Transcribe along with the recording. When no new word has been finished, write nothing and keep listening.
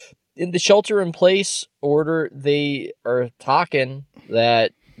in the shelter-in-place order, they are talking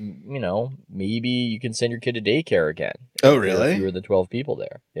that, maybe you can send your kid to daycare again. Oh, really? If fewer than 12 people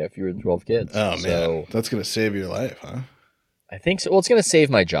there. Yeah, fewer than 12 kids. Oh, man. That's going to save your life, huh? I think so. Well, it's going to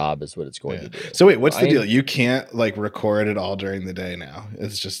save my job is what it's going to do. So wait, what's the deal? You can't record it all during the day now.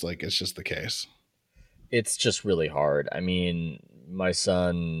 It's just the case. It's just really hard. I mean, my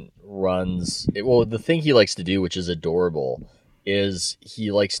son runs. The thing he likes to do, which is adorable, is he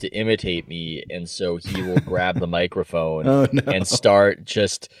likes to imitate me, and so he will grab the microphone and start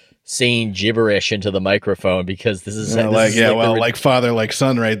just saying gibberish into the microphone because this is like father, like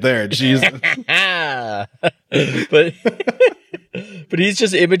son, right there. Jesus. But he's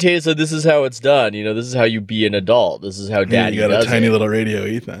just imitating. So this is how it's done. This is how you be an adult. This is how daddy does it. You got a tiny little radio,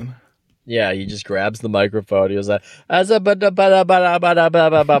 Ethan. Yeah, he just grabs the microphone. He goes like, and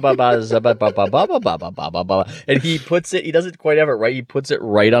he puts it. He doesn't quite have it right. He puts it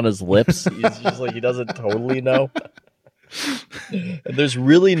right on his lips. He's just like he doesn't totally know. And there's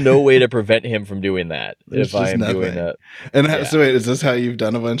really no way to prevent him from doing that. If I am doing that. And so, wait, is this how you've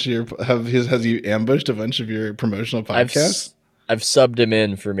done a bunch of your? Has you ambushed a bunch of your promotional podcasts? I've subbed him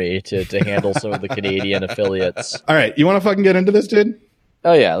in for me to handle some of the Canadian affiliates. All right, you want to fucking get into this, dude?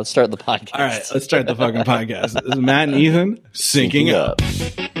 Oh, yeah. Let's start the podcast. All right. Let's start the fucking podcast. This is Matt and Ethan syncing up.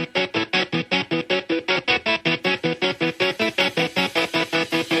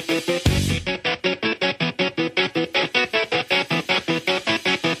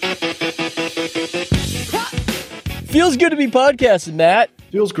 Feels good to be podcasting, Matt.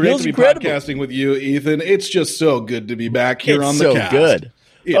 Feels great to be podcasting with you, Ethan. It's just so good to be back here on the cast. Good.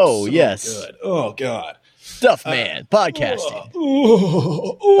 Yes. Good. Oh, God. Stuff, man. Podcasting.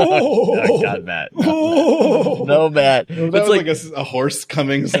 Oh, God, Matt. No, Matt. That was like a horse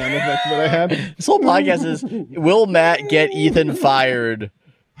coming sound effect that I had. This whole podcast is, will Matt get Ethan fired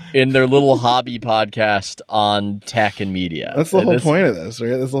in their little hobby podcast on tech and media? That's the whole point of this,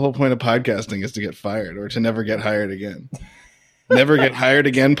 right? That's the whole point of podcasting is to get fired or to never get hired again. Never Get Hired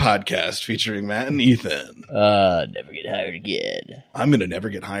Again podcast featuring Matt and Ethan. Never get hired again. I'm going to never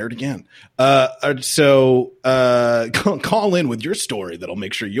get hired again. So call in with your story that'll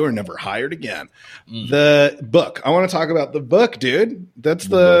make sure you're never hired again. The book. I want to talk about the book, dude. That's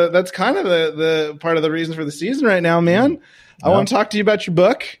kind of the part of the reason for the season right now, man. I want to talk to you about your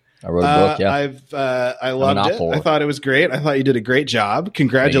book. I wrote a book, yeah. I loved it. I thought it was great. I thought you did a great job.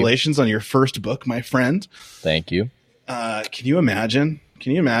 Congratulations on your first book, my friend. Thank you. Can you imagine?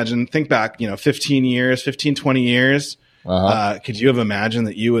 Think back, 20 years. Could you have imagined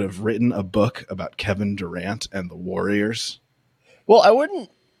that you would have written a book about Kevin Durant and the Warriors? Well, I wouldn't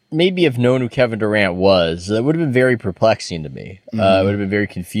maybe have known who Kevin Durant was. That would have been very perplexing to me. It would have been very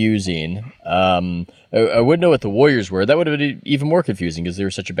confusing. I wouldn't know what the Warriors were. That would have been even more confusing because they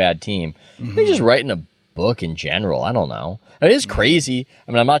were such a bad team. I think just writing a book in general, I don't know. It is crazy.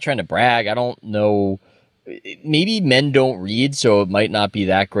 I mean, I'm not trying to brag. I don't know. Maybe men don't read, so it might not be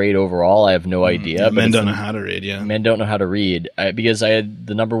that great overall. I have no idea. But men don't know how to read, yeah. Men don't know how to read because I had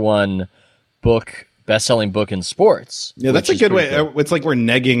the number one best-selling book in sports. Yeah, that's a good way. Cool. It's like we're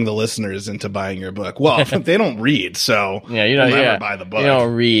negging the listeners into buying your book. Well, they don't read, so never buy the book. You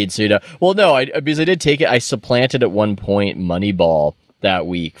don't read, so you don't. Well, no, because I did take it. I supplanted at one point Moneyball that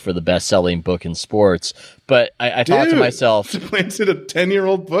week for the best-selling book in sports. But I thought to myself, supplanted a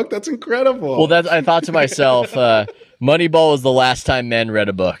 10-year-old book? That's incredible. Well, I thought to myself, Moneyball was the last time men read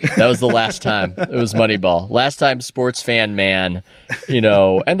a book. That was the last time. It was Moneyball. Last time sports fan man,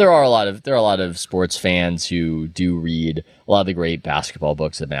 and there are a lot of sports fans who do read a lot of the great basketball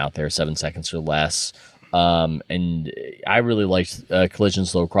books that have been out there, 7 Seconds or Less. And I really liked Collision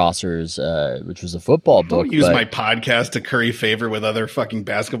Slow Crossers, which was a football book. Don't use my podcast to curry favor with other fucking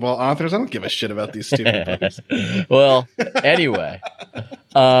basketball authors. I don't give a shit about these stupid books. Well, anyway,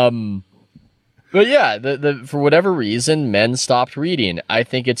 but yeah, for whatever reason, men stopped reading. I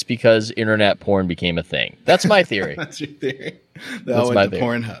think it's because internet porn became a thing. That's my theory. That's your theory. That's my theory.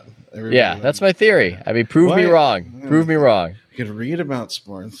 Pornhub. That's my theory. I mean, prove me wrong. Prove me wrong. I could read about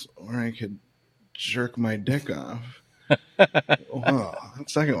sports, or I could jerk my dick off. Oh, that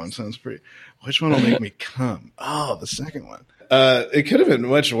second one sounds pretty. Which one will make me come? Oh, the second one. It could have been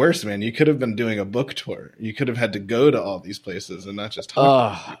much worse, man. You could have been doing a book tour. You could have had to go to all these places and not just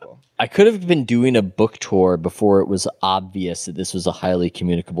talk to people. I could have been doing a book tour before it was obvious that this was a highly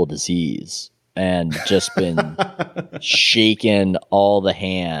communicable disease and just been shaking all the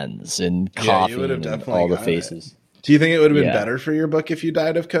hands and coughing and all the faces. Do you think it would have been better for your book if you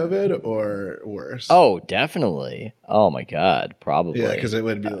died of COVID or worse? Oh, definitely. Oh my God, probably. Yeah, because it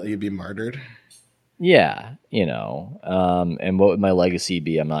would be you'd be martyred. Yeah, and what would my legacy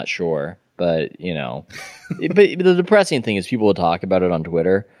be? I'm not sure, but but the depressing thing is people would talk about it on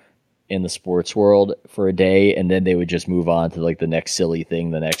Twitter in the sports world for a day, and then they would just move on to like the next silly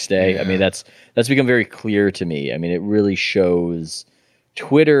thing the next day. Yeah. I mean, that's become very clear to me. I mean, it really shows.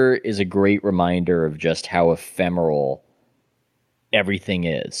 Twitter is a great reminder of just how ephemeral everything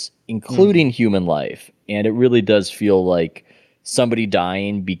is, including human life. And it really does feel like somebody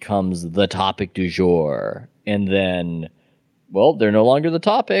dying becomes the topic du jour. And then, well, they're no longer the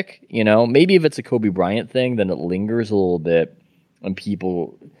topic. Maybe if it's a Kobe Bryant thing, then it lingers a little bit and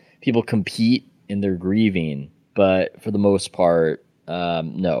people compete in their grieving. But for the most part,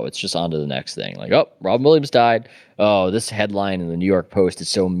 no, it's just on to the next thing. Like, oh, Robin Williams died. Oh, this headline in the New York Post is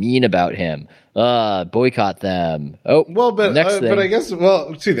so mean about him. Boycott them. Oh, well, but next thing. But I guess,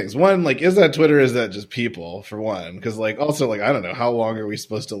 well, two things. One, like, is that Twitter? Or is that just people? For one, because like, also, like, I don't know, how long are we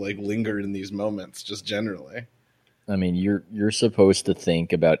supposed to like linger in these moments, just generally? I mean, you're supposed to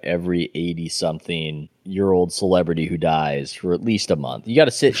think about every 80-something-year-old celebrity who dies for at least a month. You got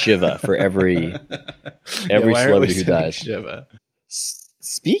to sit Shiva for every celebrity who dies. Shiva?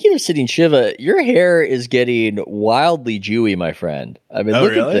 Speaking of sitting Shiva, your hair is getting wildly Jewy, my friend. I mean,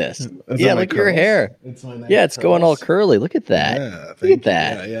 look really? at this. Is Yeah, that my look at your curls? hair. It's my nice Yeah, it's going all curls. curly. Look at that. Yeah, Look thank at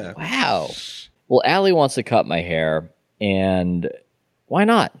that. you. Yeah. Wow. Well, Allie wants to cut my hair, and why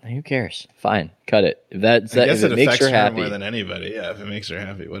not? Who cares? Fine, cut it. If it makes her happy more than anybody. Yeah, if it makes her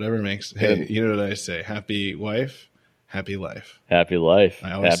happy, whatever makes. Hey, you know what I say? Happy wife, happy life. Happy life.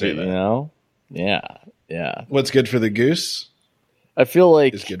 I always say that. Yeah. What's good for the goose? I feel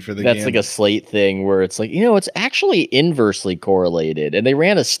like Is good for the that's gander. like a Slate thing where it's like, it's actually inversely correlated. And they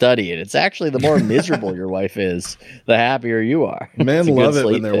ran a study, and it's actually the more miserable your wife is, the happier you are. Men It's a good love it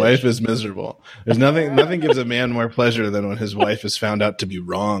when Slate their pitch. wife is miserable. There's nothing gives a man more pleasure than when his wife is found out to be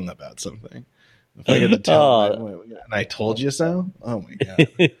wrong about something. If I get to tell my wife, and I told you so. Oh my god!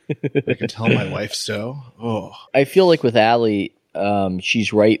 I can tell my wife so. Oh, I feel like with Allie,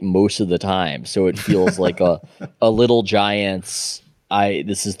 she's right most of the time. So it feels like a Little Giants.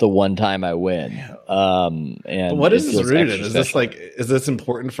 This is the one time I win. And but what is it this feels rooted in? extra Is this special. like, is this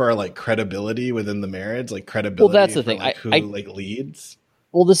important for our like credibility within the marriage? Like credibility. Well, that's the for, thing. like, who like leads?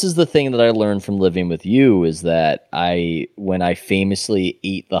 Well, this is the thing that I learned from living with you is that when I famously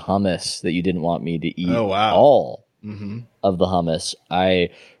ate the hummus that you didn't want me to eat all of the hummus, I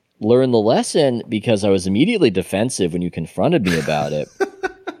learned the lesson because I was immediately defensive when you confronted me about it.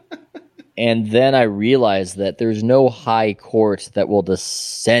 And then I realized that there's no high court that will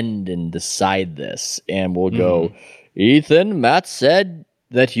descend and decide this and will go, Ethan, Matt said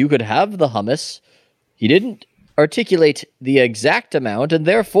that you could have the hummus. He didn't articulate the exact amount, and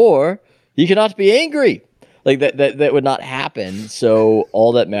therefore he cannot be angry. Like that would not happen. So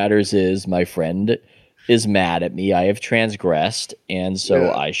all that matters is my friend is mad at me. I have transgressed, and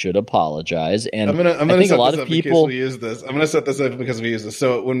so I should apologize. And I'm gonna I think set a lot this of up in case people we use this. I'm gonna set this up because we use this.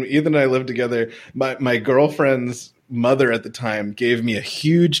 So when Ethan and I lived together, my girlfriend's mother at the time gave me a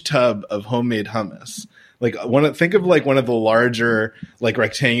huge tub of homemade hummus. Like think of like one of the larger like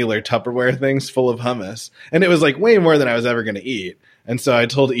rectangular Tupperware things full of hummus, and it was like way more than I was ever going to eat. And so I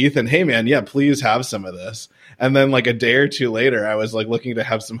told Ethan, "Hey man, yeah, please have some of this." And then like a day or two later, I was like looking to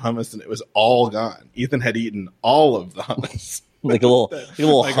have some hummus, and it was all gone. Ethan had eaten all of the hummus. like a little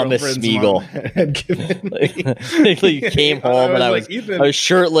My hummus girlfriend's Smeagol. mom had given me. Like you came home and I was Ethan, I was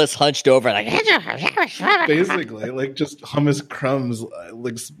shirtless, hunched over, like basically like just hummus crumbs,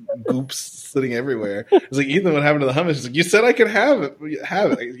 like goops sitting everywhere. It's like, Ethan, what happened to the hummus? He's like, you said I could have it.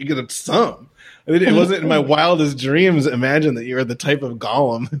 You could have some. I mean, it wasn't in my wildest dreams. Imagine that you were the type of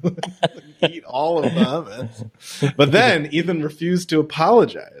golem who would eat all of the hummus. But then Ethan refused to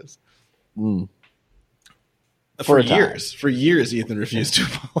apologize. For years, Ethan refused to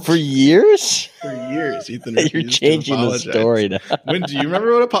apologize. For years? For years, Ethan You're refused changing to the apologize. story now. When do you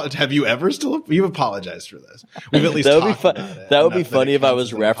remember what apologize? Have you ever you've apologized for this? We've at least That would be talked fun. about it. That would and be funny it if I counts was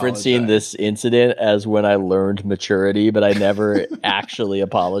as an referencing apologize. this incident as when I learned maturity, but I never actually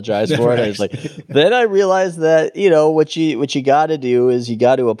apologized for it. I was like, then I realized that what you got to do is you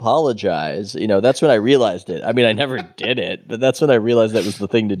got to apologize. That's when I realized it. I mean, I never did it, but that's when I realized that was the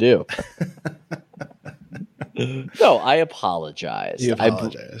thing to do. No, I apologized. You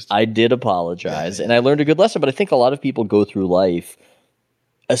apologized. I did apologize, and I learned a good lesson. But I think a lot of people go through life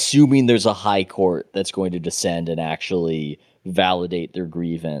assuming there's a high court that's going to descend and actually validate their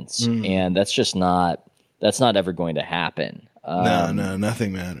grievance, and that's not ever going to happen. No,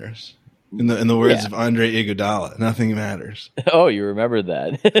 nothing matters. In the words of Andre Iguodala, nothing matters. Oh, you remember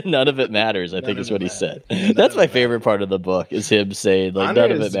that? None of it matters, I think is what he said. That's my favorite part of the book, is him saying, like,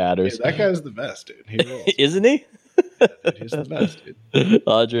 none of it matters. That guy's the best, dude. He rules. Isn't he? Yeah, dude, he's the best, dude.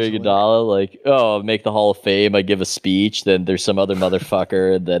 Andre Iguodala, like, oh, make the Hall of Fame, I give a speech, then there's some other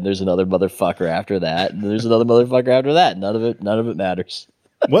motherfucker, and then there's another motherfucker after that, and there's another motherfucker after that. None of it matters.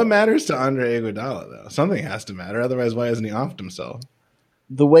 What matters to Andre Iguodala, though? Something has to matter. Otherwise, why hasn't he offed himself?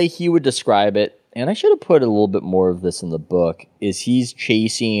 The way he would describe it, and I should have put a little bit more of this in the book, is he's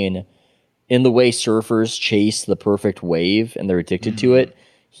chasing, in the way surfers chase the perfect wave and they're addicted to it,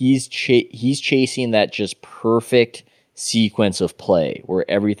 he's chasing that just perfect sequence of play where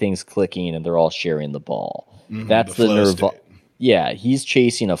everything's clicking and they're all sharing the ball. That's the Nirvana. Yeah, he's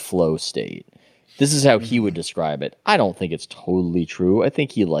chasing a flow state. This is how he would describe it. I don't think it's totally true. I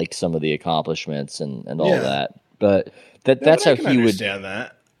think he likes some of the accomplishments and all that. But that's how he would understand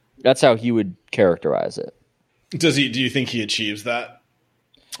that. That's how he would characterize it. Do you think he achieves that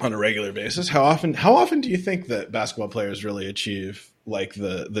on a regular basis? How often do you think that basketball players really achieve like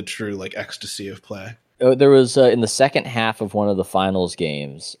the true like ecstasy of play? There was in the second half of one of the finals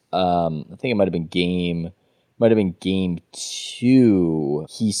games. I think it might have been game 2.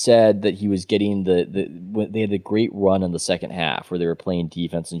 He said that he was getting they had a great run in the second half where they were playing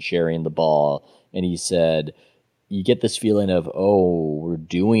defense and sharing the ball, and he said, you get this feeling of, oh, we're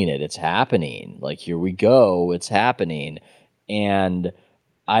doing it. It's happening. Like, here we go. It's happening. And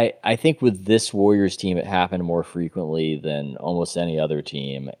I think with this Warriors team, it happened more frequently than almost any other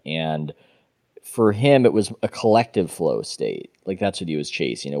team. And for him, it was a collective flow state. Like, that's what he was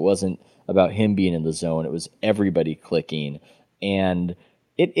chasing. It wasn't about him being in the zone. It was everybody clicking. And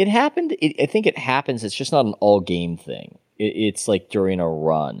it happened. I think it happens. It's just not an all-game thing. It's like during a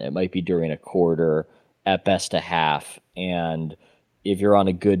run. It might be during a quarter, at best a half, and if you're on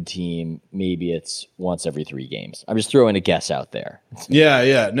a good team, maybe it's once every 3 games. I'm just throwing a guess out there.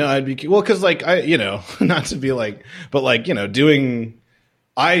 Yeah. No, I'd be because like not to be like, but like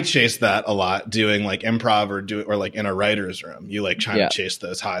I chase that a lot doing like improv or like in a writer's room. You like trying to chase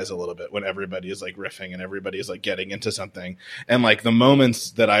those highs a little bit when everybody is like riffing and everybody is like getting into something, and like the moments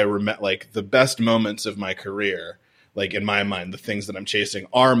that I remember, like the best moments of my career. Like in my mind, the things that I'm chasing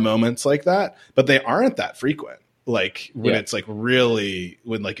are moments like that, but they aren't that frequent. Like when it's like really,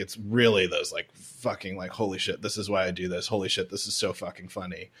 when like it's really those like fucking like, holy shit, this is why I do this. Holy shit, this is so fucking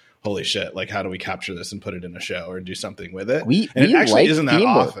funny. Holy shit, like how do we capture this and put it in a show or do something with it? It actually isn't that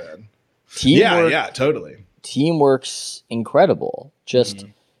often. Teamwork, yeah, totally. Teamwork's incredible. Just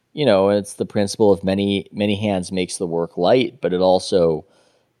it's the principle of many hands makes the work light, but it also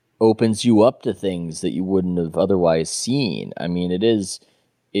opens you up to things that you wouldn't have otherwise seen. I mean, it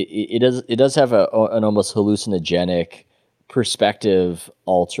does have an almost hallucinogenic, perspective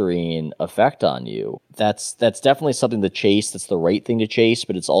altering effect on you. That's definitely something to chase. That's the right thing to chase,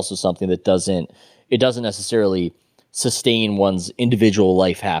 but it's also something that doesn't necessarily sustain one's individual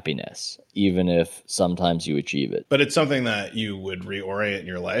life happiness, even if sometimes you achieve it. But it's something that you would reorient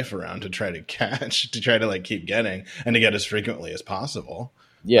your life around to try to catch, to try to like keep getting and to get as frequently as possible.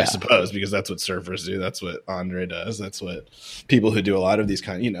 Yeah, I suppose, because that's what surfers do. That's what Andre does. That's what people who do a lot of these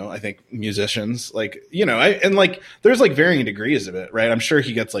kind, I think musicians, like, and like, there's like varying degrees of it, right? I'm sure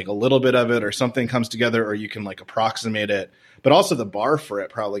he gets like a little bit of it or something comes together or you can like approximate it. But also the bar for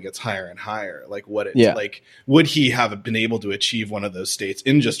it probably gets higher and higher. Like like, would he have been able to achieve one of those states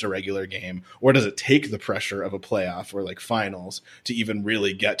in just a regular game? Or does it take the pressure of a playoff or like finals to even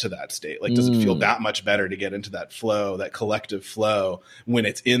really get to that state? Like, does it feel that much better to get into that flow, that collective flow when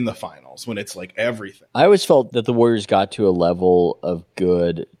it's in the finals, when it's like everything? I always felt that the Warriors got to a level of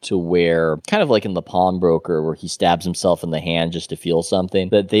good to where, kind of like in The Pawnbroker, where he stabs himself in the hand just to feel something,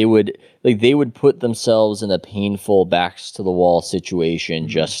 that they would put themselves in a painful backs to the wall situation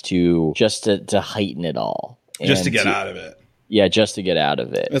just to heighten it all, just to get out of it. Yeah, just to get out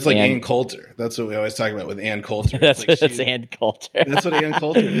of it. It's like Ann Coulter. That's what we always talk about with Ann Coulter. That's Ann Coulter. That's what Ann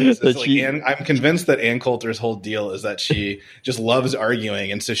Coulter is. I'm convinced that Ann Coulter's whole deal is that she just loves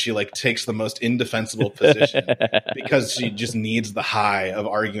arguing, and so she like takes the most indefensible position because she just needs the high of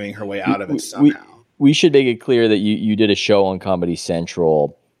arguing her way out of it somehow. We should make it clear that you did a show on Comedy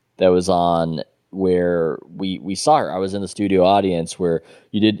Central that was on where we saw her. I was in the studio audience where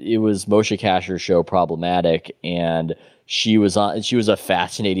it was Moshe Kasher's show Problematic, and she was a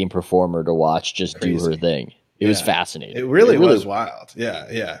fascinating performer to watch just do her thing. It was fascinating. It really was wild.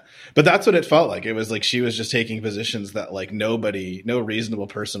 Yeah. But that's what it felt like. It was like she was just taking positions that like no reasonable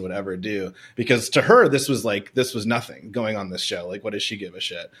person would ever do, because to her this was nothing going on this show. Like, what does she give a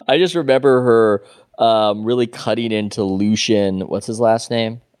shit? I just remember her really cutting into Lucian. What's his last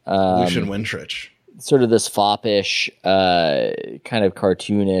name? Lucian Wintrich. Sort of this foppish, kind of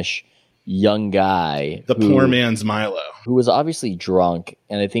cartoonish young guy. The poor man's Milo. Who was obviously drunk,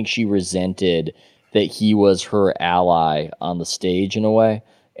 and I think she resented that he was her ally on the stage in a way,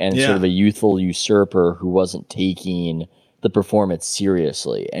 and sort of a youthful usurper who wasn't taking the performance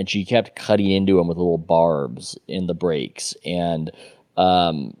seriously. And she kept cutting into him with little barbs in the breaks, and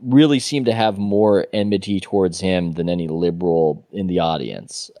really seemed to have more enmity towards him than any liberal in the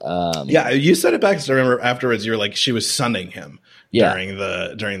audience. You said it back. I remember afterwards you were like, she was sunning him during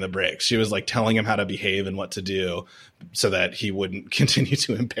the breaks. She was like telling him how to behave and what to do so that he wouldn't continue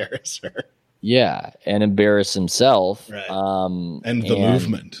to embarrass her. Yeah, and embarrass himself. Right. And the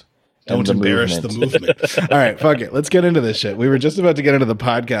movement. Don't the embarrass the movement. All right, fuck it. Let's get into this shit. We were just about to get into the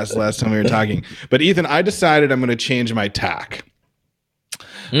podcast last time we were talking. But Ethan, I decided I'm going to change my tack.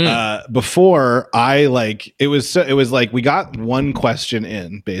 Before it was like we got one question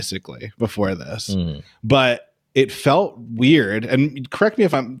in basically before this, but it felt weird. And correct me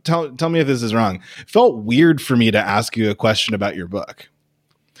if tell me if this is wrong. It felt weird for me to ask you a question about your book.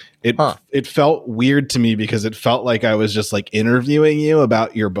 It felt weird to me because it felt like I was just like interviewing you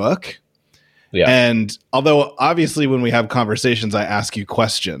about your book. Yeah. And although obviously when we have conversations, I ask you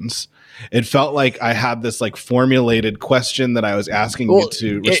questions. It felt like I had this like formulated question that I was asking you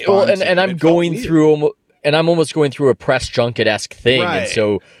to respond to. And I'm going through, and I'm almost going through a press junket-esque thing. Right. And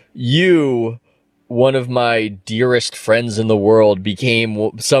so you, one of my dearest friends in the world,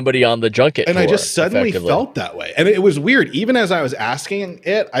 became somebody on the junket. And I just suddenly felt that way. And it was weird. Even as I was asking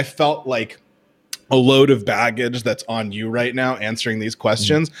it, I felt like a load of baggage that's on you right now answering these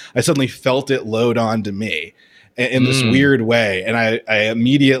questions. I suddenly felt it load onto me in this weird way. And I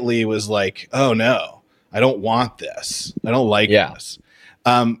immediately was like, oh no, I don't want this. I don't like this.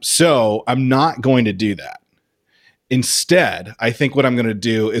 So I'm not going to do that. Instead, I think what I'm going to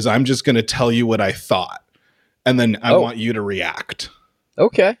do is I'm just going to tell you what I thought. And then I want you to react.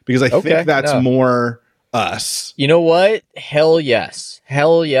 Okay. Because I think that's more us. You know what? Hell yes.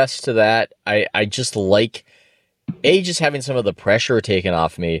 Hell yes to that. I just like, just having some of the pressure taken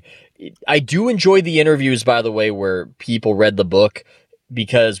off me. I do enjoy the interviews, by the way, where people read the book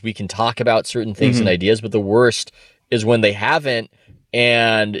because we can talk about certain things and ideas, but the worst is when they haven't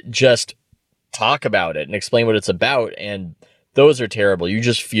and just talk about it and explain what it's about. And those are terrible. You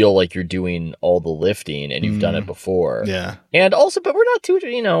just feel like you're doing all the lifting and you've done it before. Yeah. And also, but we're not too,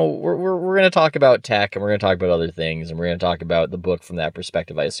 we're going to talk about tech and we're going to talk about other things and we're going to talk about the book from that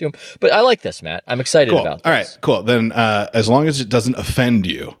perspective, I assume. But I like this, Matt. I'm excited about this. All right, cool. Then as long as it doesn't offend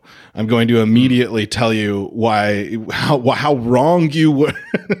you, I'm going to immediately tell you how wrong you were.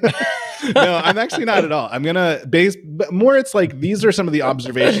 No, I'm actually not at all. I'm going to base more. It's like, these are some of the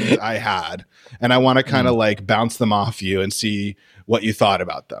observations I had, and I want to kind of like bounce them off you and see what you thought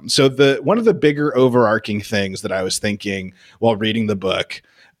about them. So one of the bigger overarching things that I was thinking while reading the book,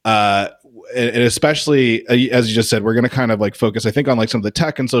 and especially as you just said, we're going to kind of like focus, I think, on like some of the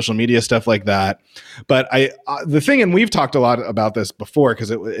tech and social media stuff like that. But the thing, and we've talked a lot about this before because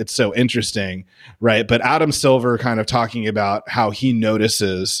it's so interesting, right? But Adam Silver kind of talking about how he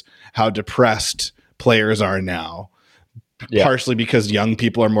notices how depressed players are now. Yeah. Partially because young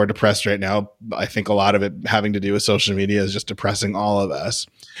people are more depressed right now. I think a lot of it having to do with social media is just depressing all of us.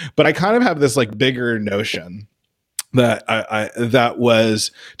 But I kind of have this like bigger notion that that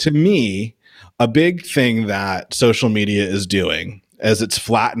was, to me, a big thing that social media is doing as it's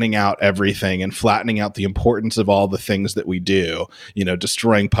flattening out everything and flattening out the importance of all the things that we do,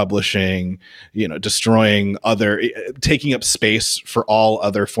 destroying publishing, destroying taking up space for all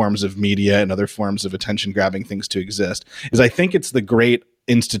other forms of media and other forms of attention grabbing things to exist, is I think it's the great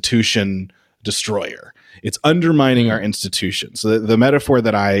institution destroyer. It's undermining our institutions. So the metaphor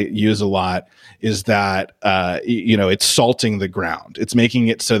that I use a lot is that, it's salting the ground. It's making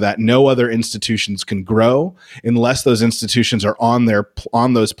it so that no other institutions can grow unless those institutions are on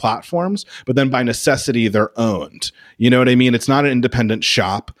those platforms, but then by necessity, they're owned. You know what I mean? It's not an independent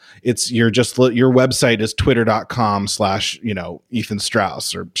shop. It's your website is twitter.com/Ethan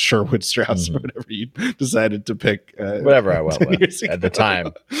Strauss or Sherwood Strauss or whatever you decided to pick. Whatever I went with at the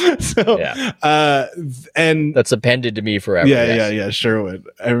time. So, and that's appended to me forever. Yeah, Sherwood.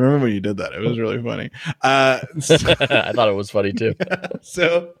 I remember when you did that. It was really funny. I thought it was funny too.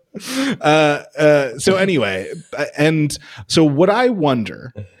 So anyway, and so what I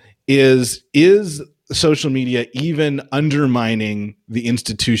wonder is social media even undermining the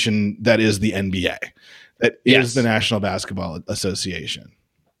institution that is the NBA, that is the National Basketball Association?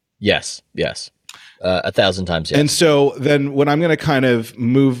 Yes. 1,000 times yes. And so then when I'm going to kind of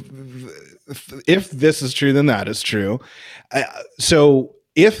move, if this is true, then that is true. So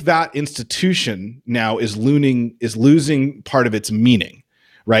if that institution now is losing part of its meaning,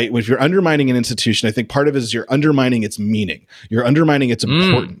 right? If you're undermining an institution, I think part of it is you're undermining its meaning. You're undermining its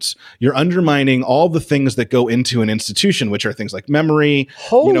importance. You're undermining all the things that go into an institution, which are things like memory,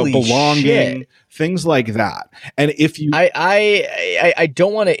 belonging, shit. things like that. And if you, I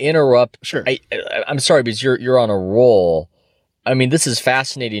don't want to interrupt. Sure. I'm sorry, because you're on a roll. I mean, this is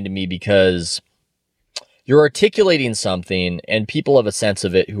fascinating to me because you're articulating something and people have a sense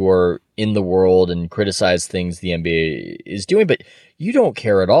of it who are in the world and criticize things the NBA is doing, but you don't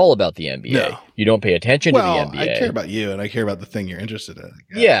care at all about the NBA. No. You don't pay attention to the NBA. I care about you and I care about the thing you're interested in.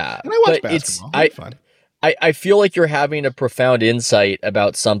 Yeah. And I watch basketball. It's fun. I feel like you're having a profound insight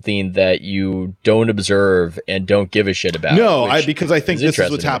about something that you don't observe and don't give a shit about. No, because I think this is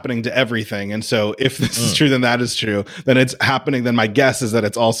what's me. happening to everything. And so if this is true, then that is true. Then it's happening. Then my guess is that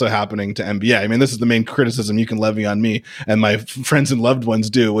it's also happening to NBA. I mean, this is the main criticism you can levy on me and my friends and loved ones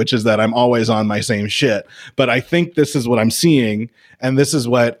do, which is that I'm always on my same shit. But I think this is what I'm seeing. And this is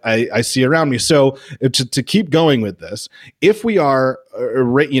what I see around me. So to keep going with this, if we are,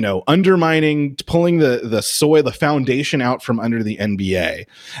 undermining, pulling the soil, the foundation out from under the NBA,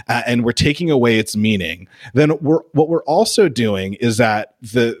 and we're taking away its meaning, then what we're also doing is that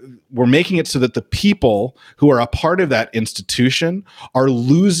we're making it so that the people who are a part of that institution are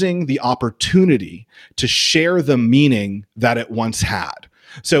losing the opportunity to share the meaning that it once had.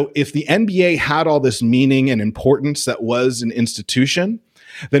 So if the NBA had all this meaning and importance that was an institution,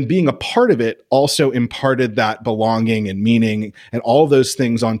 then being a part of it also imparted that belonging and meaning and all those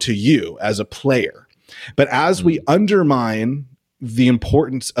things onto you as a player. But as we undermine the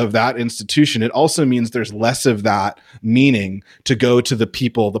importance of that institution, it also means there's less of that meaning to go to the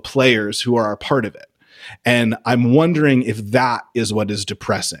people, the players who are a part of it. And I'm wondering if that is what is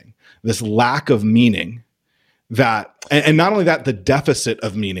depressing, this lack of meaning. That and not only that, the deficit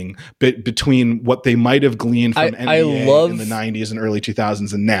of meaning between what they might have gleaned from NBA in the 90s and early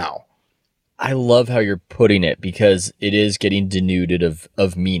 2000s and now. I love how you're putting it because it is getting denuded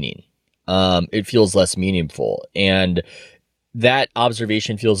of meaning. It feels less meaningful. And that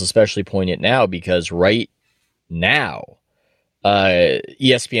observation feels especially poignant now because right now,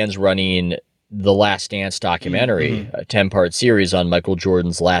 ESPN's running the Last Dance documentary, a 10-part series on Michael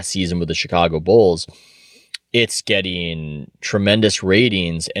Jordan's last season with the Chicago Bulls. It's getting tremendous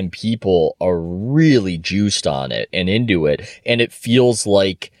ratings and people are really juiced on it and into it. And it feels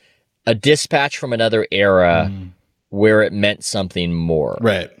like a dispatch from another era where it meant something more.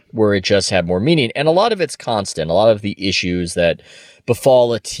 Right. Where it just had more meaning. And a lot of it's constant. A lot of the issues that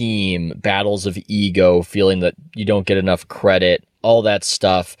befall a team, battles of ego, feeling that you don't get enough credit, all that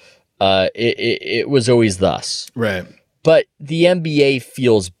stuff, it was always thus. Right. But the NBA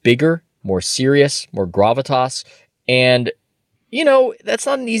feels bigger, more serious, more gravitas. And, that's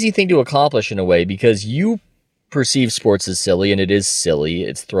not an easy thing to accomplish in a way because you perceive sports as silly and it is silly.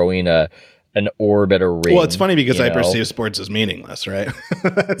 It's throwing an orb at a ring. Well, it's funny because I perceive sports as meaningless, right?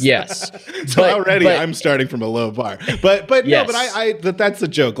 Yes. So already I'm starting from a low bar. But yes. No, but that's a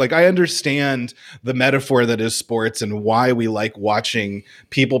joke. Like I understand the metaphor that is sports and why we like watching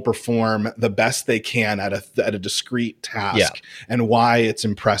people perform the best they can at a discrete task and why it's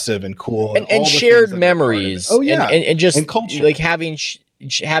impressive and cool and shared memories. Oh yeah. And just and culture. Like having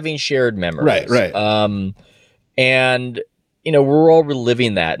shared memories. Right. And we're all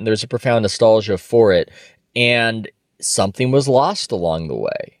reliving that, and there's a profound nostalgia for it, and something was lost along the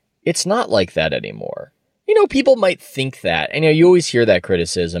way. It's not like that anymore. People might think that, and you always hear that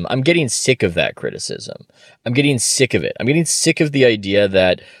criticism. I'm getting sick of that criticism. I'm getting sick of it. I'm getting sick of the idea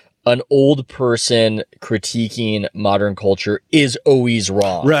that an old person critiquing modern culture is always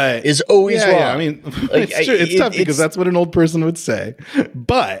wrong. Right. Is always wrong. Yeah. I mean, it's true. It's tough because that's what an old person would say.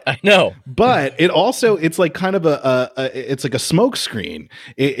 But I know. But it also, it's like kind of it's like a smoke screen.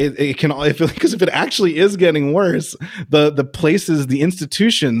 It can, because if it actually is getting worse, the places, the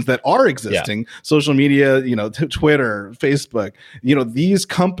institutions that are existing, social media, Twitter, Facebook, these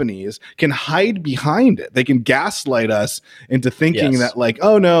companies can hide behind it. They can gaslight us into thinking that like,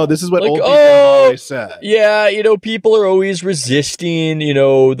 oh no, this is what old people always said. Yeah, people are always resisting,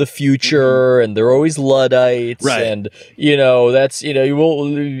 the future, and they're always Luddites, right? And that's you will,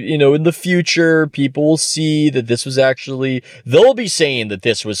 in the future, people will see that this was actually. They'll be saying that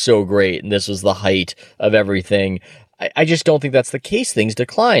this was so great and this was the height of everything. I just don't think that's the case. Things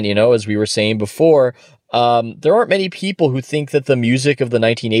decline, as we were saying before. There aren't many people who think that the music of the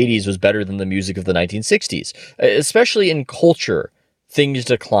 1980s was better than the music of the 1960s, especially in culture. Things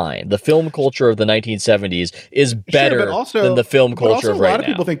decline. The film culture of the 1970s is better than the film culture of right now. A lot of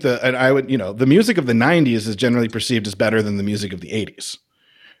people think the music of the 90s is generally perceived as better than the music of the 80s.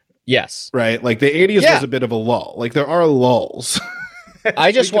 Yes. right? Like the 80s was a bit of a lull. Like there are lulls.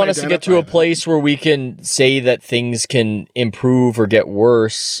 I just want us to get to a place where we can say that things can improve or get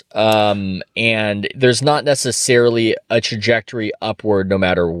worse, and there's not necessarily a trajectory upward no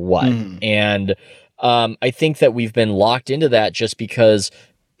matter what. And I think that we've been locked into that just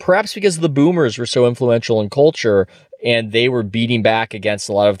perhaps because the boomers were so influential in culture, and they were beating back against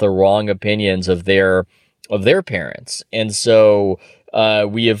a lot of the wrong opinions of their parents. And so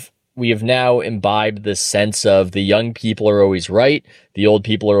we have now imbibed this sense of the young people are always right, the old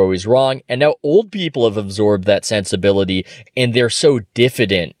people are always wrong, and now old people have absorbed that sensibility, and they're so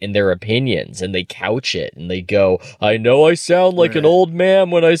diffident in their opinions, and they couch it, and they go, I know I sound like an old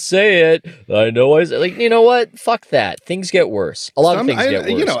man when I say it. I know like, you know what? Fuck that. Things get worse. A lot of things get worse.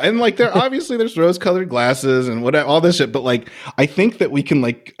 You know, and like there's rose-colored glasses and whatever, all this shit, but like I think we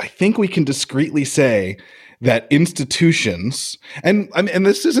can discreetly say that institutions, and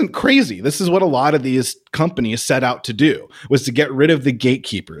this isn't crazy. This is what a lot of these companies set out to do, was to get rid of the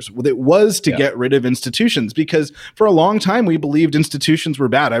gatekeepers. It was to get rid of institutions, because for a long time we believed institutions were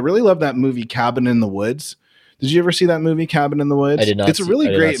bad. I really love that movie Cabin in the Woods. Did you ever see that movie, Cabin in the Woods? I did not. It's a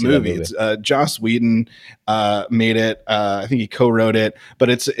really great movie. It's Joss Whedon made it. I think he co-wrote it, but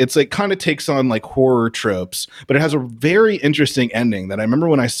it's like kind of takes on like horror tropes, but it has a very interesting ending that I remember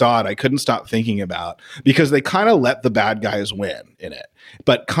when I saw it, I couldn't stop thinking about, because they kind of let the bad guys win in it.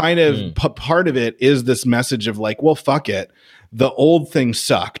 But kind of part of it is this message of like, well, fuck it. The old thing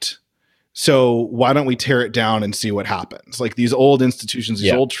sucked. So why don't we tear it down and see what happens? Like these old institutions,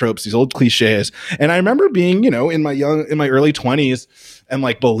 these old tropes, these old cliches. And I remember being, in my early 20s and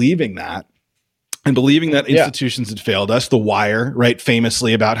like believing that. And believing that institutions had failed us. The Wire, right?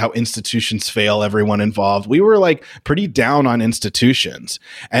 Famously about how institutions fail everyone involved. We were like pretty down on institutions.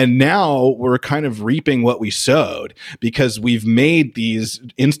 And now we're kind of reaping what we sowed, because we've made these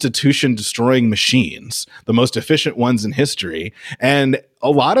institution destroying machines, the most efficient ones in history. And a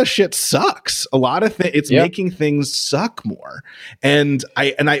lot of shit sucks. A lot of it's making things suck more. And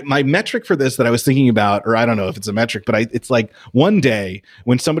my metric for this that I was thinking about, or I don't know if it's a metric, but it's like one day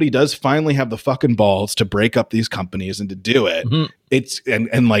when somebody does finally have the fucking balls to break up these companies and to do it, it's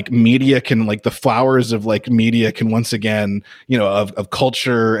and like media can, like the flowers of like media can once again, of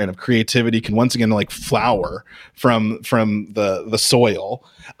culture and of creativity can once again like flower from the soil.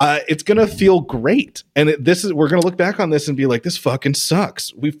 It's gonna feel great, and we're gonna look back on this and be like, this fucking sucks.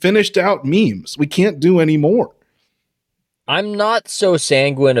 We finished out memes. We can't do any more. I'm not so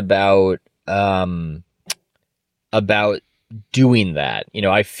sanguine about doing that.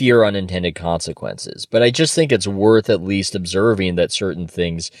 I fear unintended consequences, but I just think it's worth at least observing that certain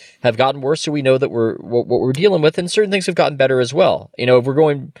things have gotten worse, so we know that what we're dealing with, and certain things have gotten better as well. If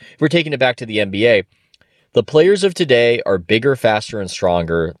we're taking it back to the NBA, the players of today are bigger, faster, and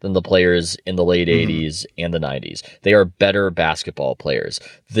stronger than the players in the late 80s and the 90s. They are better basketball players.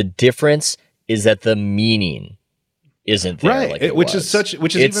 The difference is that the meaning isn't there, right? like Which is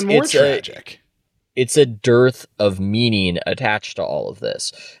even more tragic. It's a dearth of meaning attached to all of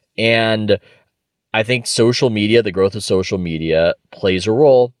this. And I think social media, the growth of social media, plays a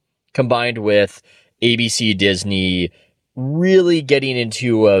role, combined with ABC, Disney really getting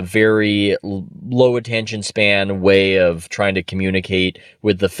into a very low attention span way of trying to communicate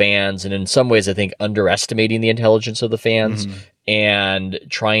with the fans. And in some ways, I think underestimating the intelligence of the fans and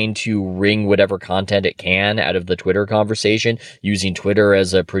trying to wring whatever content it can out of the Twitter conversation, using Twitter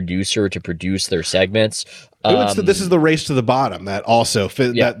as a producer to produce their segments. This is the race to the bottom that also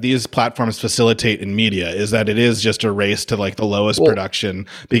that these platforms facilitate in media, is that it is just a race to like the lowest production,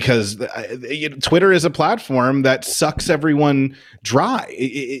 because Twitter is a platform that sucks everyone dry.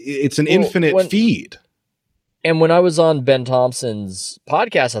 It's an infinite feed. And when I was on Ben Thompson's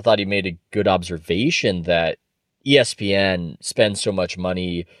podcast, I thought he made a good observation that ESPN spends so much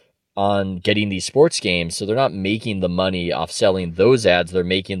money on getting these sports games, so they're not making the money off selling those ads. They're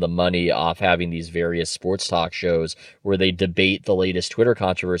making the money off having these various sports talk shows where they debate the latest Twitter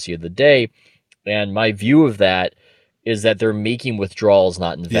controversy of the day. And my view of that is that they're making withdrawals,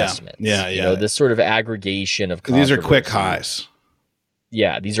 not investments. Yeah. This sort of aggregation of these are quick highs.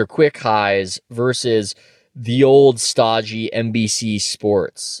 Yeah, these are quick highs versus the old stodgy NBC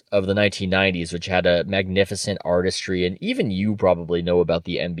Sports of the 1990s, which had a magnificent artistry. And even you probably know about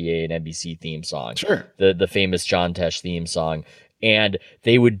the NBA and NBC theme song. Sure. The famous John Tesh theme song. And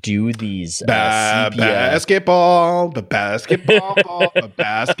they would do these basketball, ball.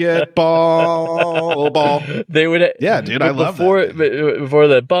 They would, dude, I love that.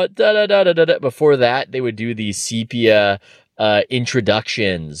 Before that, they would do these sepia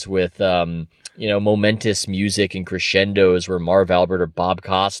introductions with momentous music and crescendos where Marv Albert or Bob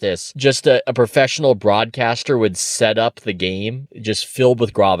Costas, just a professional broadcaster, would set up the game just filled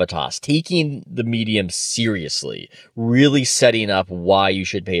with gravitas, taking the medium seriously, really setting up why you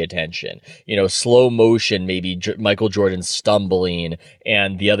should pay attention. Slow motion, maybe Michael Jordan stumbling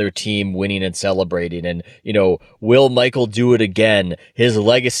and the other team winning and celebrating. And, will Michael do it again? His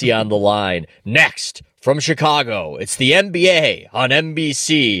legacy on the line. Next, from Chicago, it's the NBA on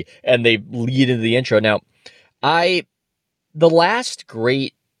NBC, and they lead into the intro. Now, the last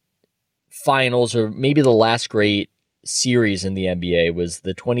great finals, or maybe the last great series in the NBA, was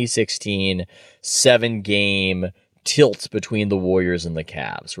the 2016 7-game tilt between the Warriors and the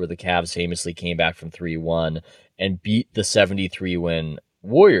Cavs, where the Cavs famously came back from 3-1 and beat the 73-win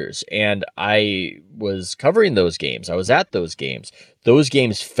Warriors. And I was covering those games. I was at those games. Those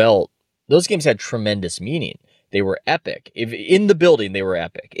games had tremendous meaning. They were epic. In the building, they were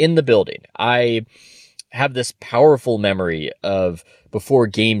epic. In the building. I have this powerful memory of before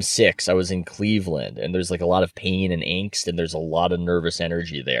Game 6, I was in Cleveland, and there's like a lot of pain and angst, and there's a lot of nervous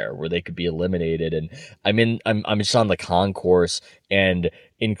energy there where they could be eliminated. And I'm just on the concourse, and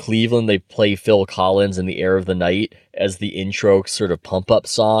in Cleveland, they play Phil Collins in the Air of the Night as the intro sort of pump-up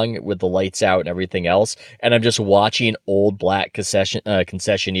song with the lights out and everything else. And I'm just watching old black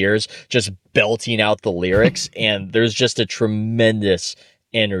concessionaires just belting out the lyrics, and there's just a tremendous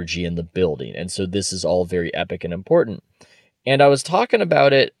energy in the building. And so this is all very epic and important. And I was talking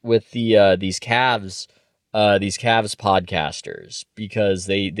about it with these Cavs podcasters, because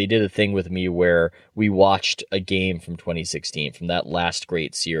they did a thing with me where we watched a game from 2016, from that last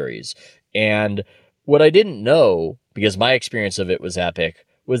great series. And what I didn't know, because my experience of it was epic,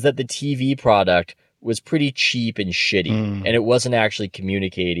 was that the TV product was pretty cheap and shitty, and it wasn't actually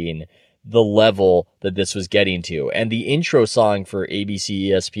communicating the level that this was getting to. And the intro song for ABC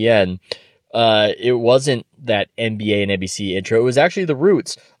ESPN, it wasn't that NBA and NBC intro. It was actually The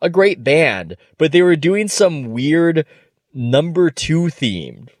Roots, a great band, but they were doing some weird number 2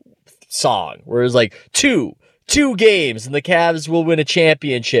 themed song where it was like two games and the Cavs will win a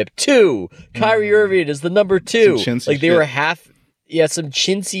championship. Kyrie Irving is the number 2. Like they were some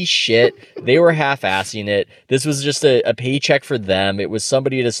chintzy shit. They were half-assing it. This was just a paycheck for them. It was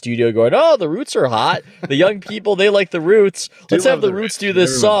somebody at a studio going, "Oh, the Roots are hot. The young people, they like the Roots. Let's have the Roots do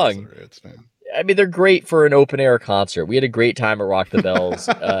this song." I mean, they're great for an open-air concert. We had a great time at Rock the Bells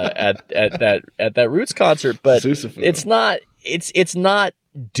at that Roots concert, but it's not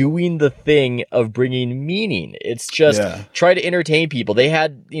doing the thing of bringing meaning. It's just try to entertain people. They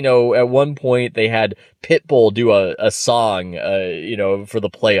had, at one point they had Pitbull do a song, for the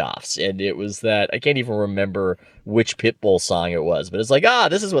playoffs. And it was that, I can't even remember which Pitbull song it was, but it's like,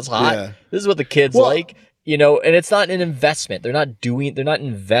 this is what's hot. Yeah. This is what the kids like, and it's not an investment. They're not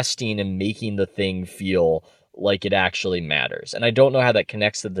investing in making the thing feel like it actually matters. And I don't know how that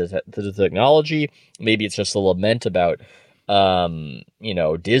connects to the technology. Maybe it's just a lament about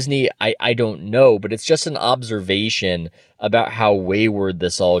Disney, I don't know, but it's just an observation about how wayward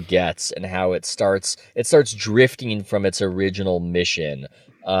this all gets and how it starts drifting from its original mission.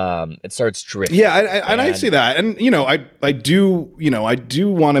 It starts drifting. Yeah, I see that. And, I do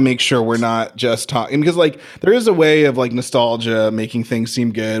want to make sure we're not just talking, because like there is a way of like nostalgia making things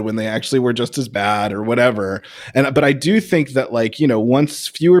seem good when they actually were just as bad or whatever. But I do think that like, once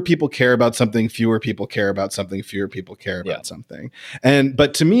fewer people care about something, fewer people care about something, fewer people care about something.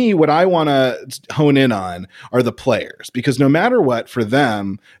 But to me, what I want to hone in on are the players, because no matter what, for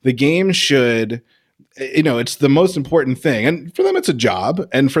them, the game should, it's the most important thing. And for them, it's a job.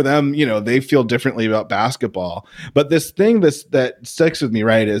 And for them, they feel differently about basketball. But this thing that sticks with me,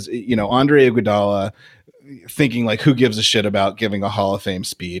 right, is, Andre Iguodala thinking like, who gives a shit about giving a Hall of Fame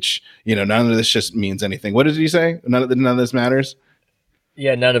speech? None of this just means anything. What did he say? None of this matters?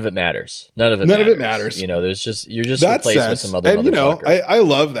 Yeah, none of it matters. None of it matters. There's just, you're just that replaced with some other motherfucker. I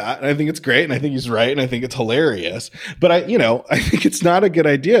love that. And I think it's great. And I think he's right. And I think it's hilarious. But I think it's not a good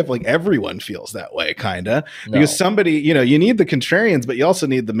idea if like everyone feels that way, kind of. No. Because somebody, you need the contrarians, but you also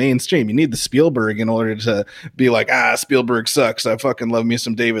need the mainstream. You need the Spielberg in order to be like, Spielberg sucks. I fucking love me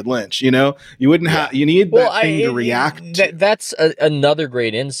some David Lynch. You wouldn't have, you need that thing to react to. That's another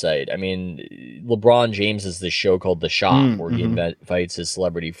great insight. I mean, LeBron James has this show called The Shop where he invites his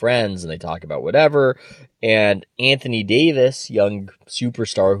celebrity friends and they talk about whatever. And Anthony Davis, young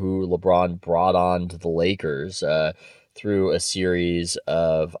superstar who LeBron brought on to the Lakers through a series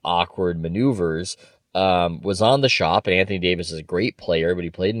of awkward maneuvers, was on The Shop. And Anthony Davis is a great player, but he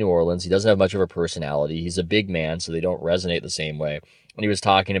played in New Orleans. He doesn't have much of a personality. He's a big man, so they don't resonate the same way. and he was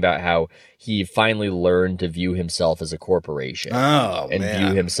talking about how he finally learned to view himself as a corporation and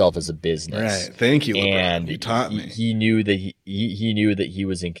view himself as a business. Right. Thank you, LeBron. And you taught me. He knew that he knew that he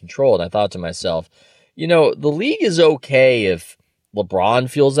was in control. And I thought to myself, you know, the league is okay if LeBron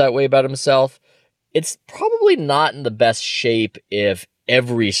feels that way about himself. It's probably not in the best shape if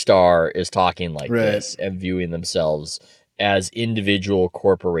every star is talking like this and viewing themselves as individual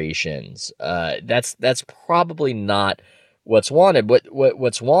corporations. That's probably not what's wanted.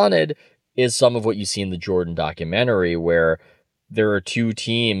 What's wanted is some of what you see in the Jordan documentary, where there are two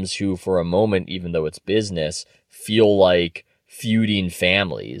teams who, for a moment, even though it's business, feel like feuding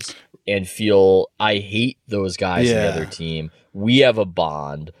families and feel, I hate those guys in the other team. We have a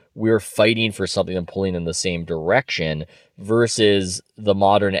bond. We're fighting for something and pulling in the same direction, versus the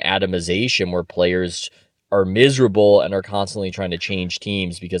modern atomization where players are miserable and are constantly trying to change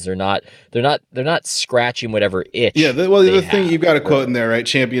teams because they're not scratching whatever itch. Yeah, the thing you've got a quote in there, right?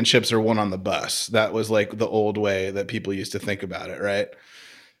 Championships are won on the bus. That was like the old way that people used to think about it, right?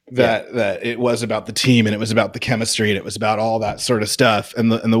 That it was about the team and it was about the chemistry and it was about all that sort of stuff.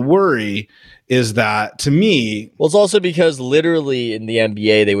 And the worry is that, to me, well, it's also because literally in the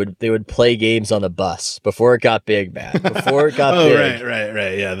NBA they would play games on the bus before it got big, Matt. Before it got big.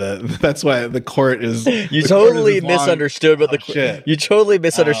 Right. Yeah, that's why the court is. You totally misunderstood what you totally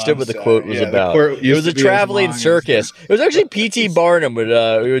misterstood what the quote was about. It was a traveling circus. It was actually P.T. Barnum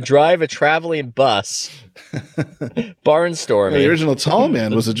would drive a traveling bus. Barnstorming. The original tall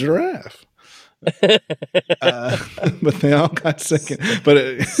man was a giraffe. But they all got sick.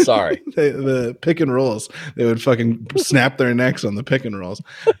 But sorry, the pick and rolls, they would fucking snap their necks on the pick and rolls.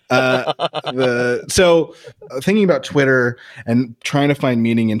 So thinking about Twitter and trying to find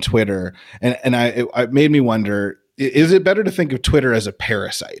meaning in Twitter, and it made me wonder: is it better to think of Twitter as a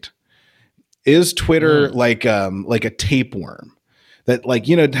parasite? Is Twitter like a tapeworm? That, like,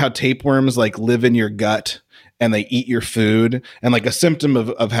 you know how tapeworms like live in your gut and they eat your food, and like a symptom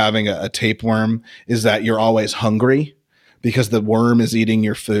of having a tapeworm is that you're always hungry because the worm is eating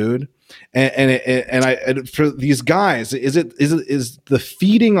your food. And for these guys, is the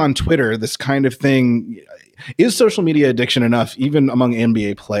feeding on Twitter this kind of thing? Is social media addiction enough, even among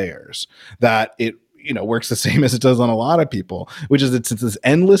NBA players, that it works the same as it does on a lot of people, which is it's this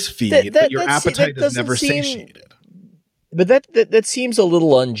endless feed, but your appetite is never satiated. But that seems a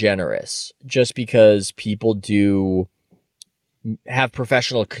little ungenerous, just because people do have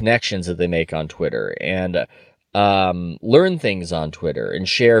professional connections that they make on Twitter and learn things on Twitter and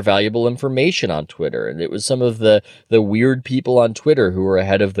share valuable information on Twitter. And it was some of the weird people on Twitter who were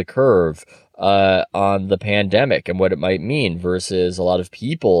ahead of the curve on the pandemic and what it might mean, versus a lot of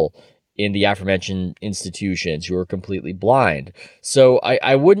people in the aforementioned institutions who are completely blind. So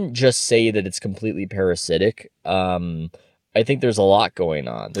I wouldn't just say that it's completely parasitic. I think there's a lot going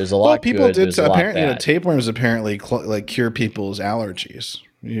on. There's a lot. Well, people good, did apparently. Tapeworms apparently like cure people's allergies.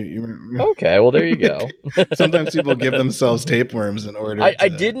 Okay, well there you go. Sometimes people give themselves tapeworms in order. I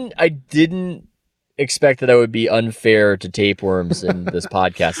didn't expect that I would be unfair to tapeworms in this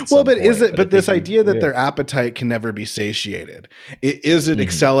podcast. Well, but this idea that their appetite can never be satiated, is it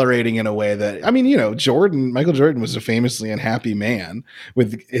accelerating in a way that, I mean, Michael Jordan was a famously unhappy man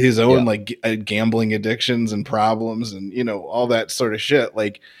with his own gambling addictions and problems and, all that sort of shit.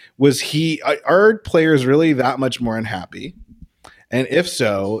 Like, are players really that much more unhappy? And if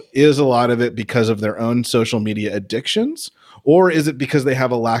so, is a lot of it because of their own social media addictions? Or is it because they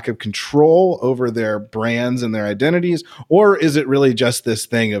have a lack of control over their brands and their identities? Or is it really just this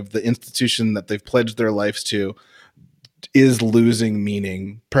thing of the institution that they've pledged their lives to is losing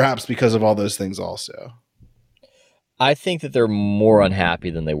meaning, perhaps because of all those things also? I think that they're more unhappy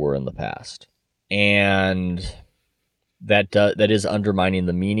than they were in the past. And that is undermining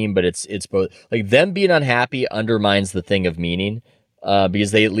the meaning, but it's both. Like, them being unhappy undermines the thing of meaning, because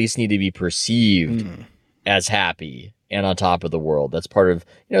they at least need to be perceived as happy and on top of the world. That's part of,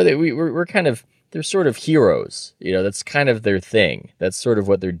 we're kind of, they're sort of heroes. That's kind of their thing. That's sort of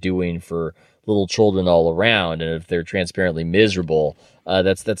what they're doing for little children all around. And if they're transparently miserable,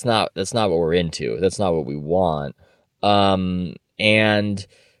 that's not what we're into. That's not what we want. And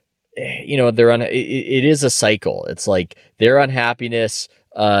it is a cycle. It's like their unhappiness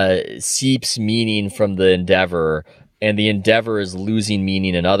seeps meaning from the endeavor, and the endeavor is losing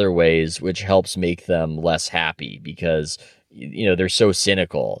meaning in other ways, which helps make them less happy because, they're so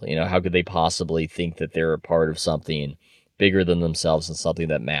cynical. How could they possibly think that they're a part of something bigger than themselves and something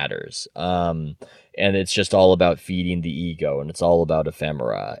that matters? And it's just all about feeding the ego, and it's all about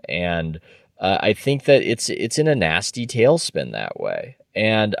ephemera. And I think that it's in a nasty tailspin that way.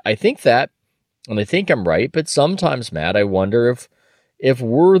 And I think I'm right, but sometimes, Matt, I wonder if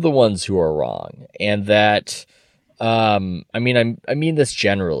we're the ones who are wrong, and that, I mean this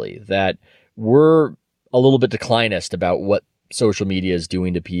generally, that we're a little bit declinist about what social media is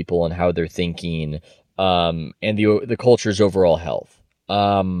doing to people and how they're thinking, and the culture's overall health.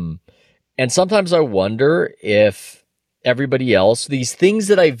 And sometimes I wonder if everybody else, these things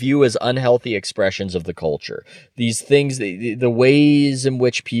that I view as unhealthy expressions of the culture, these things, the ways in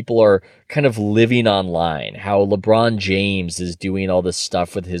which people are kind of living online, how LeBron James is doing all this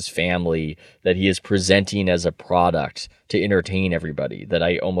stuff with his family that he is presenting as a product to entertain everybody, that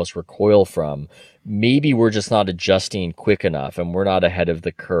I almost recoil from. Maybe we're just not adjusting quick enough and we're not ahead of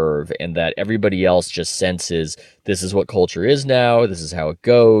the curve, and that everybody else just senses this is what culture is now, this is how it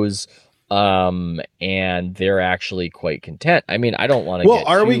goes. And they're actually quite content. I mean, I don't want to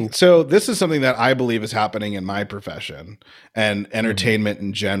Well, so this is something that I believe is happening in my profession and entertainment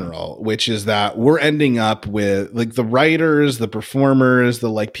in general, which is that we're ending up with like the writers, the performers, the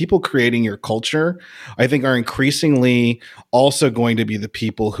like people creating your culture, I think are increasingly also going to be the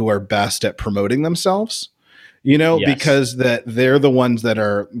people who are best at promoting themselves. Yes. Because that they're the ones that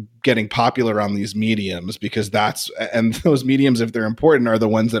are getting popular on these mediums, because and those mediums, if they're important, are the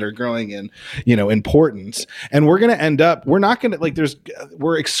ones that are growing in, importance. And we're going to end up,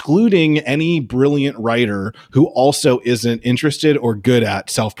 we're excluding any brilliant writer who also isn't interested or good at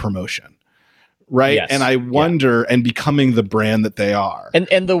self-promotion. Right. Yes. And I wonder, and becoming the brand that they are.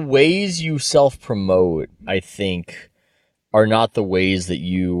 And the ways you self-promote, I think, are not the ways that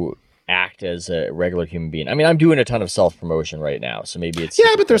you act as a regular human being. I mean, I'm doing a ton of self-promotion right now, so maybe it's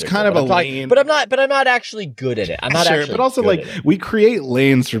but there's kind of a lane. But I'm not actually good at it. I'm not actually. But also, like, we create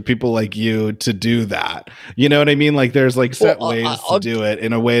lanes for people like you to do that. You know what I mean? Like, there's like set ways to do it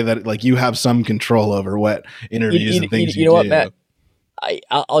in a way that like you have some control over what interviews and things you do. What, Matt?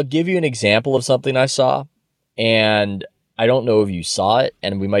 I'll give you an example of something I saw, and I don't know if you saw it,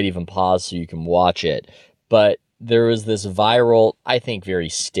 and we might even pause so you can watch it, but there was this viral, I think very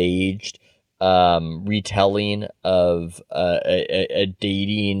staged, retelling of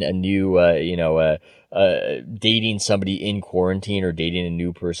dating a new, dating somebody in quarantine or dating a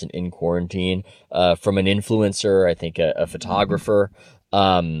new person in quarantine from an influencer, I think a photographer.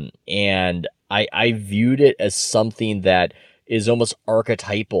 And I viewed it as something that is almost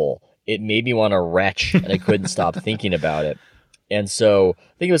archetypal. It made me want to retch, and I couldn't stop thinking about it. And so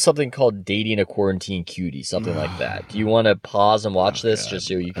I think it was something called Dating a Quarantine Cutie, something like that. Do you want to pause and watch this just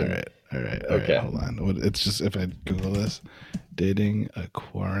so you can? All right. Okay. Hold on. It's just, if I Google this, dating a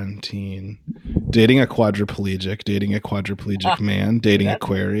quadriplegic, dating a quadriplegic man, dating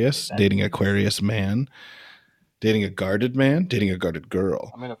Aquarius, dating Aquarius man, dating a guarded man, dating a guarded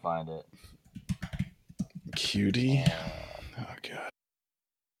girl. I'm going to find it. Cutie. Oh, God.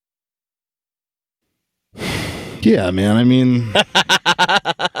 Yeah, man. I mean,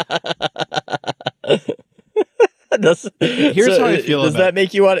 here's how I feel. Does that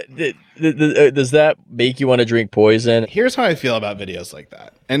make you want? Does that make you want to drink poison? Here's how I feel about videos like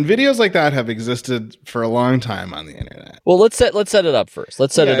that, and videos like that have existed for a long time on the internet. Well, let's set it up first.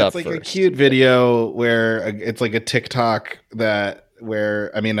 Let's set it up. It's like first. A cute video where it's like a TikTok where,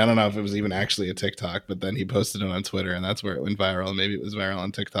 I mean, I don't know if it was even actually a TikTok, but then he posted it on Twitter and that's where it went viral. Maybe it was viral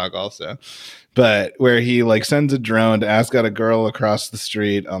on TikTok also, but where he like sends a drone to ask out a girl across the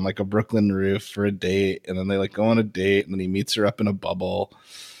street on like a Brooklyn roof for a date. And then they like go on a date and then he meets her up in a bubble.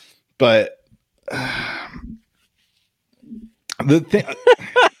 But the thing,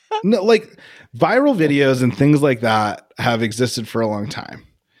 no, like viral videos and things like that have existed for a long time.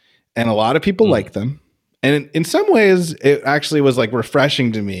 And a lot of people like them. And in some ways, it actually was like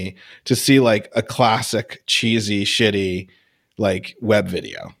refreshing to me to see like a classic, cheesy, shitty, like web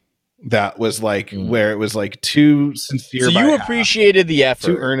video that was like where it was like too sincere. So you appreciated the effort.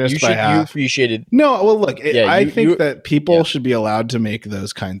 Too earnest by half. You appreciated. No, well, look, I think that people should be allowed to make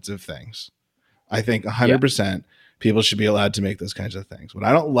those kinds of things. I think 100% people should be allowed to make those kinds of things. What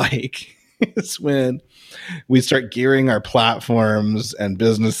I don't like is when we start gearing our platforms and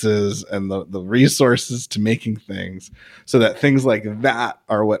businesses and the resources to making things so that things like that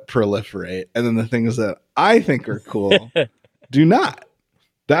are what proliferate. And then the things that I think are cool do not.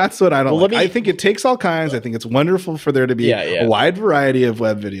 That's what I don't like. I think it takes all kinds. I think it's wonderful for there to be a wide variety of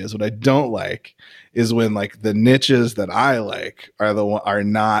web videos. What I don't like is when like the niches that I like are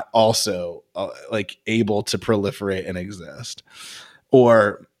not also like able to proliferate and exist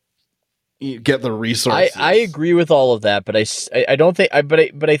or get the resources. I agree with all of that, but I don't think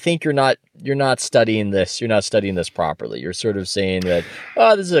but I think you're not studying this. You're not studying this properly. You're sort of saying that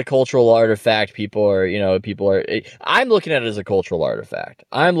this is a cultural artifact. People are. I'm looking at it as a cultural artifact.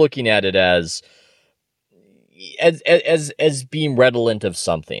 I'm looking at it as as being redolent of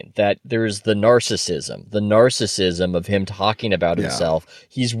something, that there's the narcissism of him talking about himself.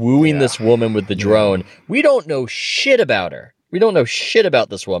 He's wooing this woman with the drone. We don't know shit about her. We don't know shit about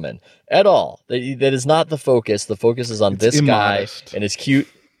this woman at all. That is not the focus. The focus is on this immodest guy and his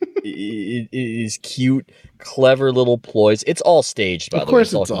cute, clever little ploys. It's all staged, by the way.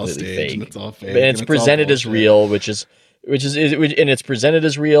 It's all completely fake. It's all fake. And it's presented as real, which is presented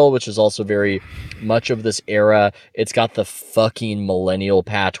as real, which is also very much of this era. It's got the fucking millennial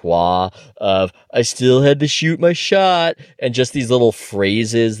patois of "I still had to shoot my shot," and just these little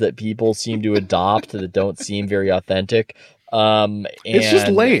phrases that people seem to adopt that don't seem very authentic. It's just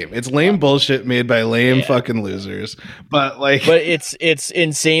lame. It's lame bullshit made by lame fucking losers. But it's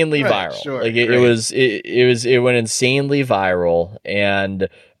insanely viral. Sure, like it went insanely viral, and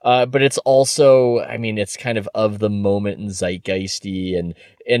but it's also, I mean, it's kind of the moment and zeitgeisty, and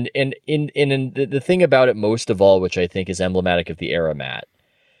the thing about it most of all, which I think is emblematic of the era, Matt,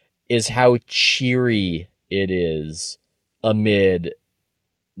 is how cheery it is amid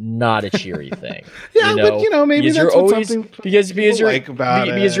not a cheery thing. But maybe that's something because you're like about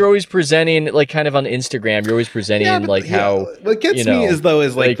because you're always presenting, like, kind of on Instagram, you're always presenting how what gets me is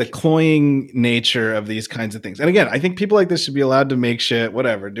the cloying nature of these kinds of things. And again, I think people like this should be allowed to make shit,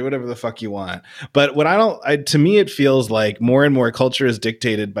 whatever, do whatever the fuck you want. But what to me, it feels like more and more culture is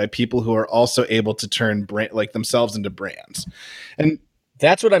dictated by people who are also able to turn themselves into brands. And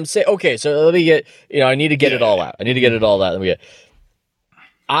that's what I'm saying. Okay, so let me get, I need to get it all out.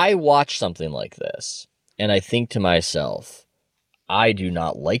 I watch something like this, and I think to myself, I do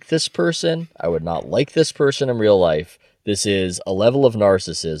not like this person. I would not like this person in real life. This is a level of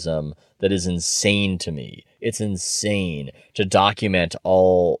narcissism that is insane to me. It's insane to document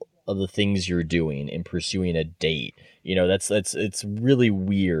all of the things you're doing in pursuing a date. It's really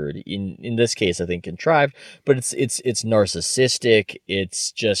weird. In this case, I think contrived, but it's narcissistic.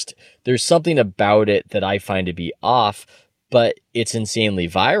 It's just, there's something about it that I find to be off. But it's insanely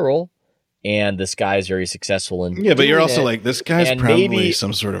viral, and this guy is very successful in but you're also like, this guy's probably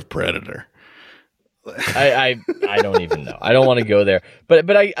some sort of predator. I don't even know. I don't want to go there. But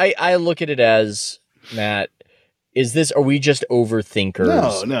I look at it as, Matt, are we just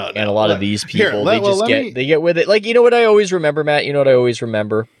overthinkers? No. And a lot of these people, they get with it. Like, you know what I always remember, Matt? You know what I always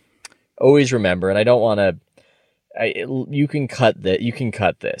remember? And I don't want to. You can cut that. You can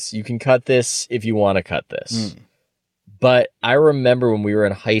cut this. You can cut this if you want to cut this. But I remember when we were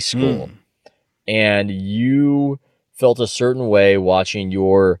in high school and you felt a certain way watching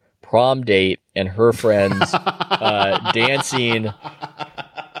your prom date and her friends dancing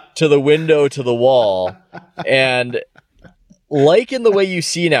to the window, to the wall. And like in the way you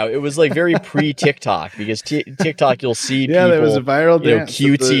see now, it was like very pre-TikTok, because TikTok, you'll see people, there was a viral dance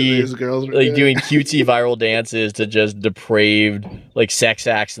these girls were doing cutesy viral dances to just depraved like sex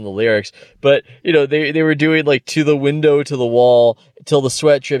acts in the lyrics. But they were doing like "to the window, to the wall, till the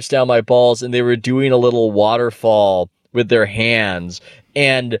sweat drips down my balls," and they were doing a little waterfall with their hands,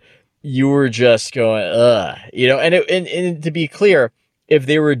 and you were just going, ugh, and to be clear, if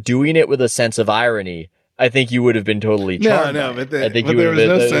they were doing it with a sense of irony, I think you would have been totally charmed. But there was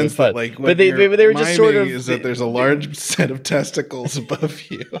no sense that, like, what they were just sort of, is that there's a large set of testicles above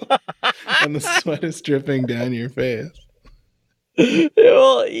you, and the sweat is dripping down your face.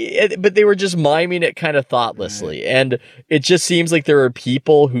 Well, but they were just miming it kind of thoughtlessly, and it just seems like there are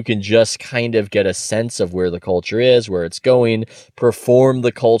people who can just kind of get a sense of where the culture is, where it's going, perform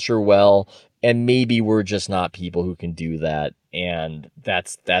the culture well, and maybe we're just not people who can do that. And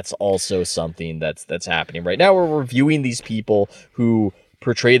that's also something that's happening right now. We're reviewing these people who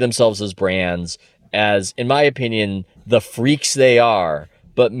portray themselves as brands, as, in my opinion, the freaks they are.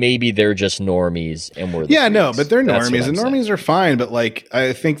 But maybe they're just normies, and we're freaks. But they're normies, and normies are fine. But like,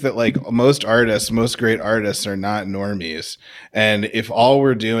 I think that like most great artists are not normies. And if all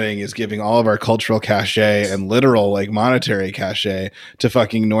we're doing is giving all of our cultural cachet and literal like monetary cachet to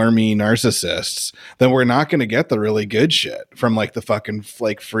fucking normie narcissists, then we're not going to get the really good shit from like the fucking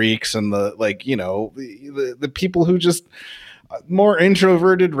like freaks and the like, the people who just more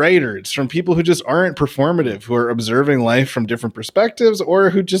introverted writers, from people who just aren't performative, who are observing life from different perspectives, or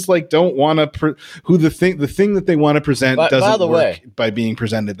who just like don't want to the thing that they want to present doesn't work by being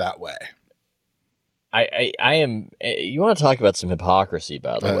presented that way. I am. You want to talk about some hypocrisy,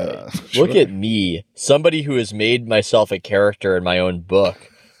 by the way? Sure. Look at me, somebody who has made myself a character in my own book,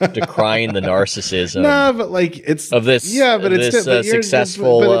 decrying the narcissism. No, but like it's of this. Yeah, but it's this but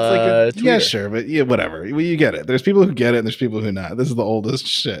successful. But it's like yeah, tweeter. sure, but yeah, whatever. Well, you get it. There's people who get it, and there's people who not. This is the oldest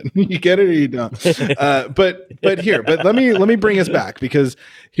shit. You get it or you don't. But here, but let me bring us back, because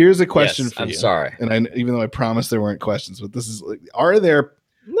here's a question for you. I'm sorry, and even though I promised there weren't questions, but this is like,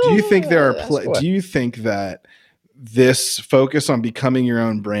 do you think that this focus on becoming your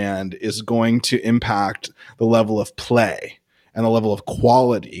own brand is going to impact the level of play and the level of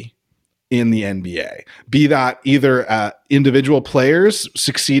quality in the NBA? Be that either individual players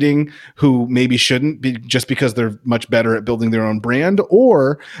succeeding who maybe shouldn't be just because they're much better at building their own brand,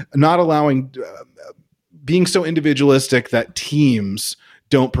 or not allowing, being so individualistic that teams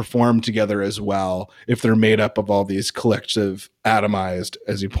don't perform together as well if they're made up of all these collective, atomized,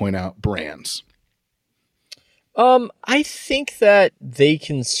 as you point out, brands. I think that they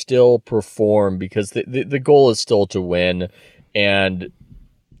can still perform because the goal is still to win, and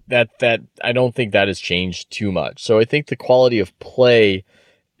that I don't think that has changed too much. So I think the quality of play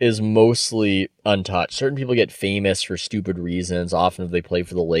is mostly untouched. Certain people get famous for stupid reasons, often if they play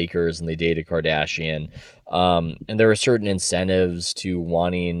for the Lakers and they date a Kardashian. And there are certain incentives to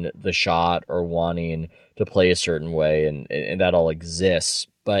wanting the shot or wanting to play a certain way, and that all exists.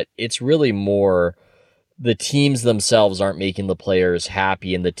 But it's really more the teams themselves aren't making the players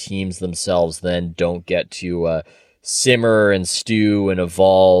happy, and the teams themselves then don't get to simmer and stew and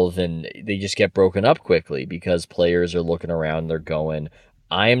evolve, and they just get broken up quickly because players are looking around, they're going,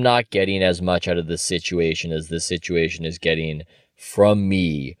 I'm not getting as much out of this situation as this situation is getting from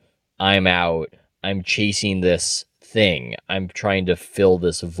me. I'm out. I'm chasing this thing. I'm trying to fill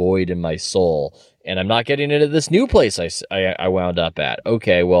this void in my soul, and I'm not getting it at this new place I wound up at.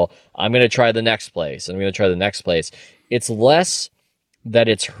 Okay, well, I'm going to try the next place. I'm going to try the next place. It's less that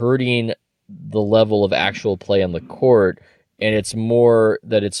it's hurting the level of actual play on the court, and it's more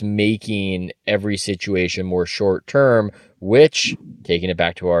that it's making every situation more short term, which, taking it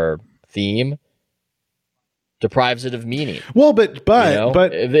back to our theme, deprives it of meaning. Well, but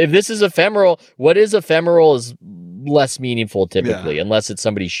if this is ephemeral, what is ephemeral is less meaningful typically, unless it's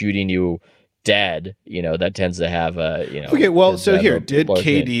somebody shooting you dead. That tends to have a Okay, well, so here, did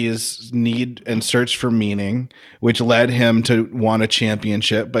KD's need and search for meaning, which led him to want a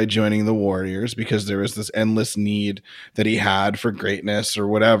championship by joining the Warriors, because there was this endless need that he had for greatness or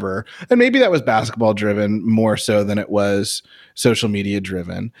whatever, and maybe that was basketball driven more so than it was social media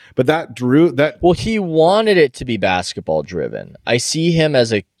driven, but that drew that. Well, he wanted it to be basketball driven. I see him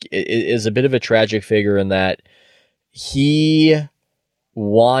as a bit of a tragic figure in that he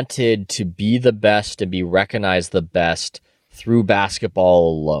wanted to be the best and be recognized the best through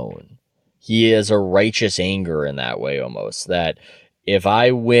basketball alone. He is a righteous anger in that way, almost, that if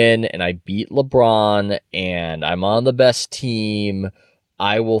I win and I beat LeBron and I'm on the best team,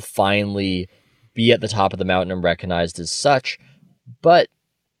 I will finally be at the top of the mountain and recognized as such. But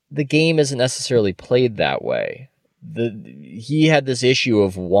the game isn't necessarily played that way. He had this issue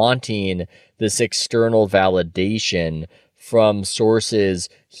of wanting this external validation from sources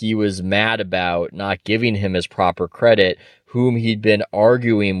he was mad about not giving him his proper credit, whom he'd been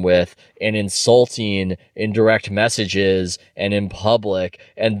arguing with and insulting in direct messages and in public.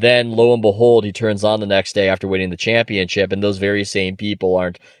 And then, lo and behold, he turns on the next day after winning the championship, and those very same people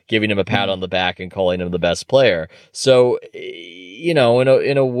aren't giving him a pat on the back and calling him the best player. So, in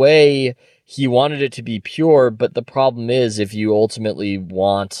a way, he wanted it to be pure, but the problem is, if you ultimately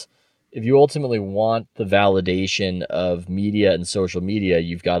want the validation of media and social media,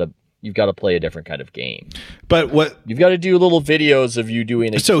 you've got to play a different kind of game. But what you've got to do little videos of you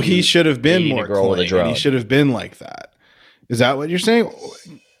doing. So he should have been more clean. He should have been like that. Is that what you're saying?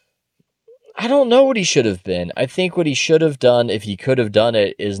 I don't know what he should have been. I think what he should have done, if he could have done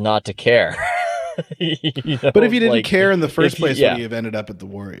it, is not to care. But if he didn't care in the first place, would he have ended up at the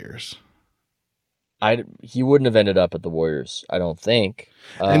Warriors? He wouldn't have ended up at the Warriors, I don't think.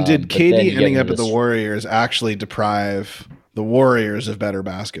 And did KD ending up at the Warriors actually deprive the Warriors of better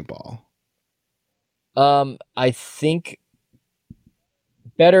basketball? I think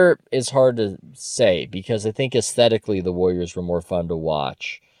better is hard to say, because I think aesthetically the Warriors were more fun to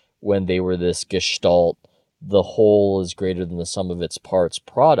watch when they were this gestalt, the whole is greater than the sum of its parts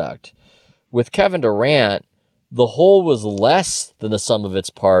product. With Kevin Durant, the whole was less than the sum of its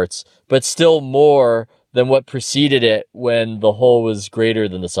parts, but still more than what preceded it when the whole was greater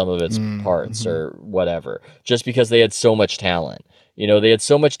than the sum of its parts, or whatever, just because they had so much talent. They had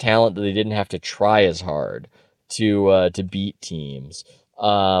so much talent that they didn't have to try as hard to beat teams.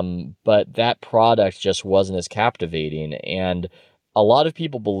 But that product just wasn't as captivating. And a lot of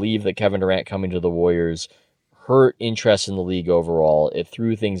people believe that Kevin Durant coming to the Warriors hurt interest in the league overall. It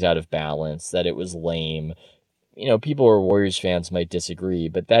threw things out of balance, that it was lame. People who are Warriors fans might disagree,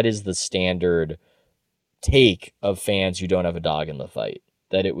 but that is the standard take of fans who don't have a dog in the fight.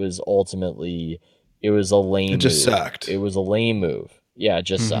 That it was ultimately, it was a lame move. It just sucked. It was a lame move. Yeah, it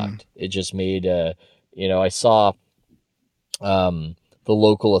just sucked. It just made, I saw the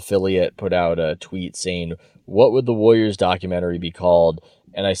local affiliate put out a tweet saying, what would the Warriors documentary be called?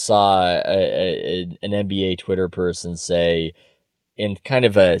 And I saw an NBA Twitter person say, in kind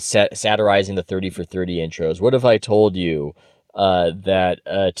of a satirizing the 30 for 30 intros, what if I told you that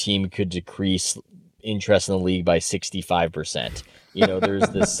a team could decrease interest in the league by 65%? There's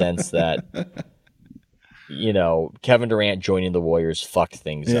this sense that, Kevin Durant joining the Warriors fucked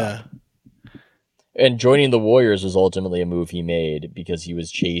things up. And joining the Warriors was ultimately a move he made because he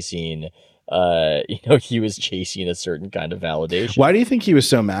was chasing, he was chasing a certain kind of validation. Why do you think he was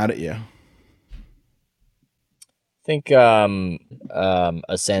so mad at you? I think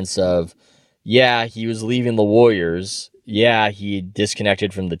a sense of, he was leaving the Warriors. Yeah, he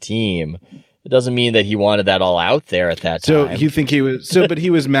disconnected from the team. It doesn't mean that he wanted that all out there at that time. So you think he was but he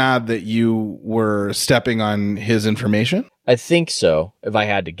was mad that you were stepping on his information? I think so, if I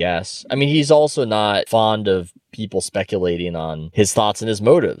had to guess. I mean, he's also not fond of people speculating on his thoughts and his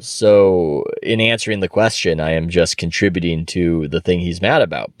motives. So in answering the question, I am just contributing to the thing he's mad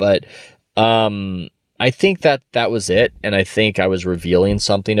about. But I think that was it. And I think I was revealing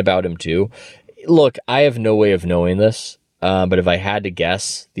something about him too. Look, I have no way of knowing this. But if I had to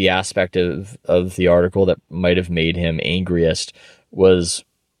guess, the aspect of the article that might have made him angriest was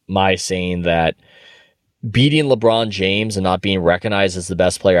my saying that beating LeBron James and not being recognized as the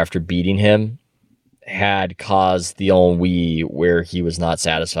best player after beating him had caused the ennui where he was not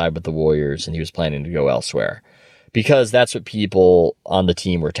satisfied with the Warriors and he was planning to go elsewhere. Because that's what people on the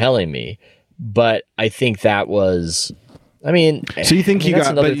team were telling me. But I think that was... so you think he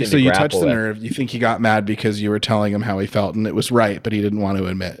got, so you touched the nerve. You think he got mad because you were telling him how he felt and it was right, but he didn't want to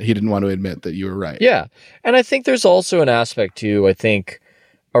admit that you were right. Yeah. And I think there's also an aspect too, I think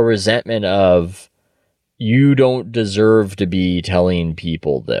a resentment of you don't deserve to be telling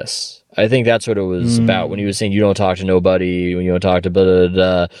people this. I think that's what it was about when he was saying, you don't talk to nobody, when you don't talk to blah, blah,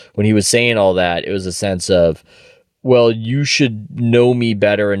 blah. When he was saying all that, it was a sense of, well, you should know me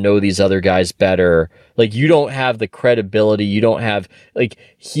better and know these other guys better. Like, you don't have the credibility. You don't have, like,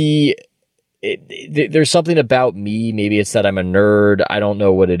 there's something about me. Maybe it's that I'm a nerd. I don't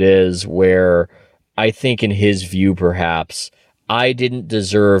know what it is, where I think in his view, perhaps, I didn't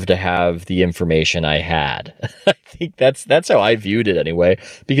deserve to have the information I had. I think that's how I viewed it anyway,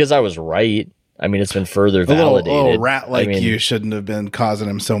 because I was right. I mean, it's been further validated. A little rat like you shouldn't have been causing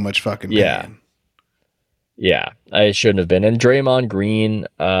him so much fucking pain. Yeah, I shouldn't have been. And Draymond Green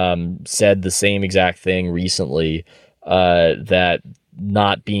said the same exact thing recently, that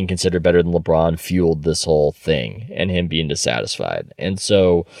not being considered better than LeBron fueled this whole thing and him being dissatisfied. And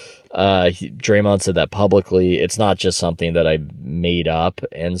so Draymond said that publicly. It's not just something that I made up.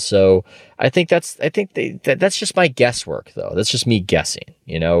 And so I think that's just my guesswork, though. That's just me guessing.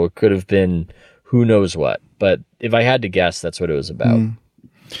 It could have been who knows what. But if I had to guess, that's what it was about.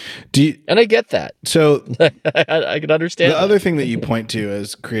 And I get that. So I can understand. The other thing that you point to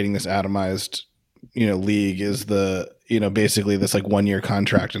as creating this atomized, league is the, basically this like 1 year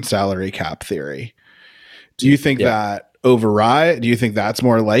contract and salary cap theory. Do you think that do you think that's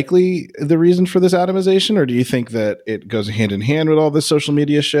more likely the reason for this atomization, or do you think that it goes hand in hand with all this social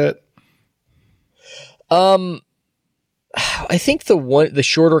media shit? I think the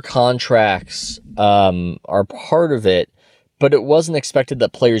shorter contracts are part of it. But it wasn't expected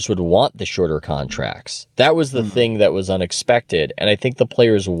that players would want the shorter contracts. That was the thing that was unexpected. And I think the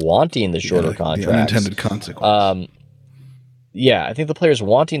players wanting the shorter contracts. The unintended consequence. I think the players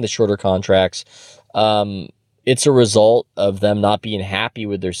wanting the shorter contracts, it's a result of them not being happy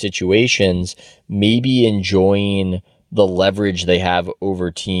with their situations, maybe enjoying the leverage they have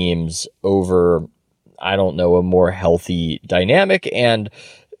over teams, over, I don't know, a more healthy dynamic. And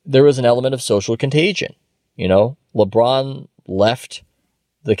there was an element of social contagion. LeBron left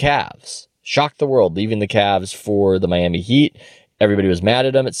the Cavs, shocked the world, leaving the Cavs for the Miami Heat. Everybody was mad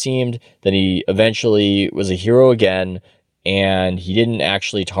at him, it seemed. Then he eventually was a hero again, and he didn't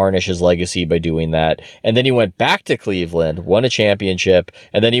actually tarnish his legacy by doing that. And then he went back to Cleveland, won a championship,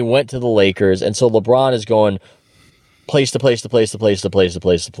 and then he went to the Lakers. And so LeBron is going place to place to place to place to place to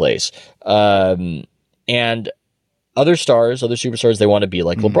place to place. And other stars, other superstars, they want to be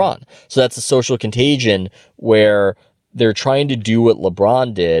like LeBron. So that's a social contagion where they're trying to do what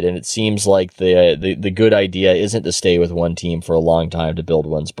LeBron did, and it seems like the good idea isn't to stay with one team for a long time to build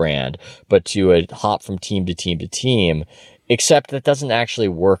one's brand, but to hop from team to team to team, except that doesn't actually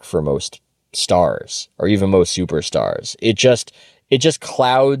work for most stars or even most superstars. It just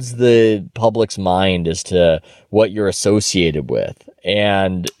clouds the public's mind as to what you're associated with.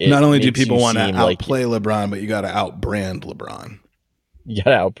 And not only do people want to outplay LeBron, but you got to outbrand LeBron. You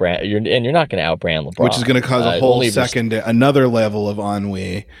got to outbrand, you're not going to outbrand LeBron, which is going to cause a whole another level of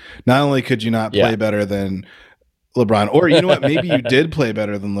ennui. Not only could you not play better than LeBron, or you know what, maybe you did play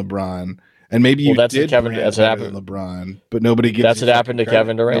better than LeBron, and maybe you did better than LeBron, but nobody gives. That's what happened to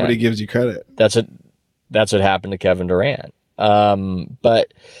Kevin Durant. Nobody gives you credit. That's what happened to Kevin Durant.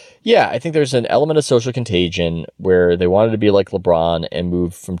 But yeah, I think there's an element of social contagion where they wanted to be like LeBron and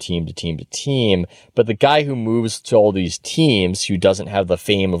move from team to team to team. But the guy who moves to all these teams who doesn't have the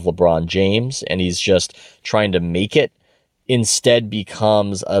fame of LeBron James and he's just trying to make it, instead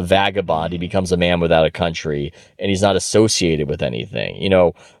becomes a vagabond. He becomes a man without a country, and he's not associated with anything. You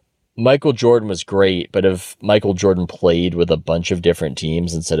know, Michael Jordan was great, but if Michael Jordan played with a bunch of different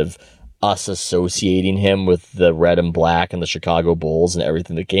teams instead of us associating him with the red and black and the Chicago Bulls and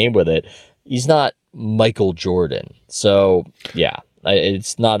everything that came with it, he's not Michael Jordan. So yeah,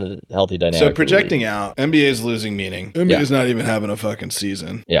 it's not a healthy dynamic. So projecting out, NBA is losing meaning. NBA is not even having a fucking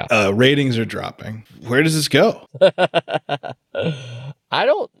season. Yeah. Ratings are dropping. Where does this go? I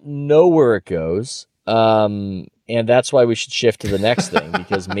don't know where it goes. And that's why we should shift to the next thing,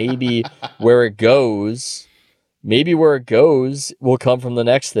 because maybe where it goes will come from the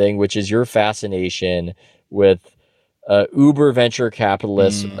next thing, which is your fascination with Uber venture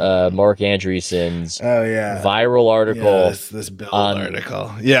capitalist Mark Andreesen's viral article. This build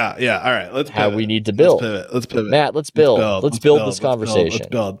article. Yeah. All right, let's pivot. How we need to build. Let's pivot. Matt, let's build. Let's build this conversation. Let's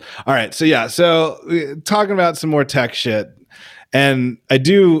build. All right, so talking about some more tech shit, and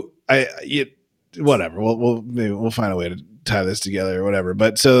whatever. We'll find a way to tie this together or whatever.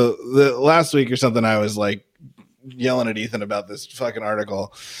 But so the last week or something, I was like yelling at Ethan about this fucking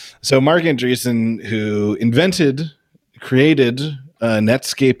article. So Mark Andreessen, who created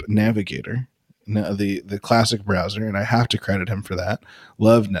Netscape Navigator, the classic browser, and I have to credit him for that.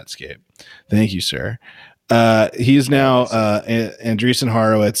 Love Netscape. Thank you, sir. He's now Andreessen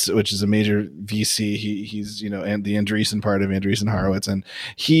Horowitz, which is a major VC. He's and the Andreessen part of Andreessen Horowitz, and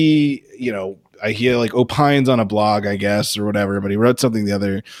he like opines on a blog, I guess, or whatever, but he wrote something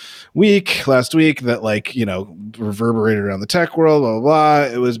last week that reverberated around the tech world, blah, blah,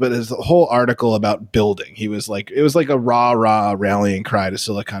 blah. But his whole article about building, it was like a rah rallying cry to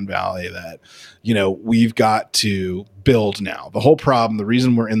Silicon Valley that, we've got to build now. The whole problem, the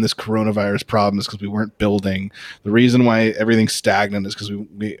reason we're in this coronavirus problem is because we weren't building. The reason why everything's stagnant is because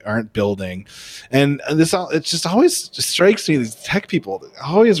we aren't building. And it just always strikes me, these tech people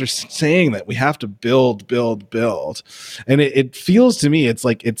always are saying that we have to build. And it feels to me, it's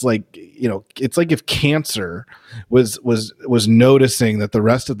like if cancer was noticing that the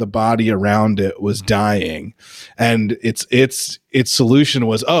rest of the body around it was dying, and its solution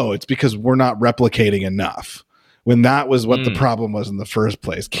was, it's because we're not replicating enough, when that was what the problem was in the first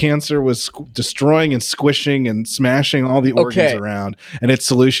place. Cancer was destroying and squishing and smashing all the organs around, and its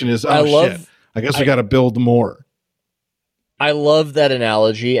solution is, shit, I guess we got to build more. I love that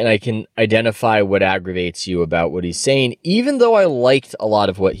analogy, and I can identify what aggravates you about what he's saying, even though I liked a lot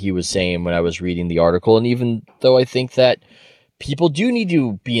of what he was saying when I was reading the article, and even though I think that people do need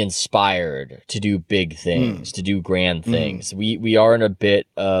to be inspired to do big things, to do grand things. We are in a bit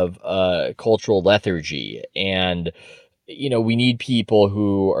of cultural lethargy, and we need people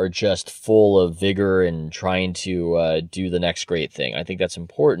who are just full of vigor and trying to do the next great thing. I think that's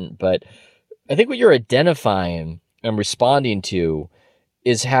important, but I think what you're identifying and responding to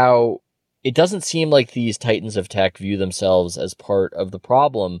is how it doesn't seem like these titans of tech view themselves as part of the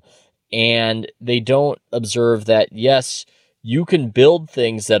problem, and they don't observe that, yes, you can build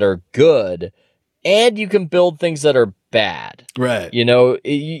things that are good and you can build things that are bad. Right.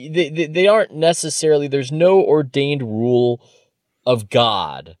 They aren't necessarily, there's no ordained rule of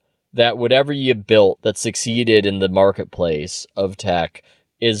God that whatever you built that succeeded in the marketplace of tech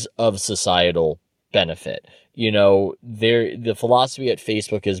is of societal benefit. The philosophy at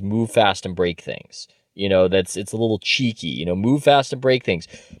Facebook is move fast and break things. It's a little cheeky, move fast and break things.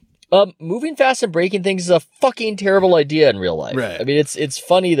 Moving fast and breaking things is a fucking terrible idea in real life. Right. I mean, it's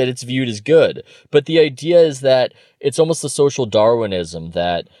funny that it's viewed as good, but the idea is that it's almost a social Darwinism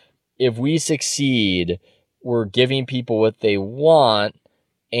that if we succeed, we're giving people what they want,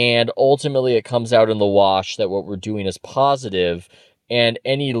 and ultimately it comes out in the wash that what we're doing is positive, and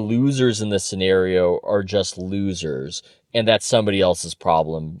any losers in this scenario are just losers, and that's somebody else's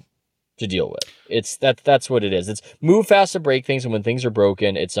problem to deal with. That's what it is. It's move fast to break things, and when things are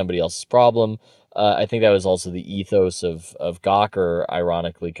broken, it's somebody else's problem. I think that was also the ethos of Gawker,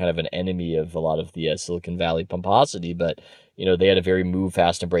 ironically, kind of an enemy of a lot of the Silicon Valley pomposity, but they had a very move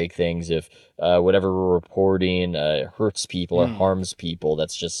fast and break things. If whatever we're reporting hurts people or harms people,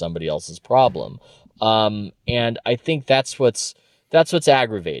 that's just somebody else's problem. And I think that's what's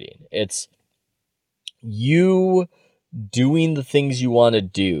aggravating. It's you doing the things you want to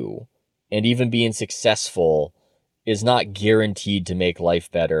do, and even being successful is not guaranteed to make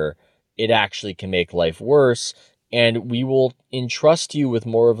life better. It actually can make life worse. And we will entrust you with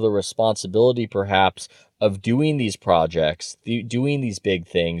more of the responsibility, perhaps, of doing these projects, doing these big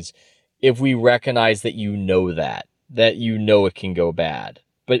things, if we recognize that it can go bad.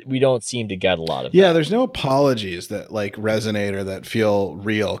 But we don't seem to get a lot of that. There's no apologies that like resonate or that feel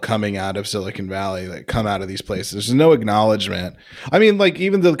real coming out of Silicon Valley, that come out of these places. There's no acknowledgement. I mean, like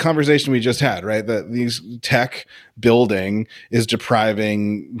even the conversation we just had, right? That these tech building is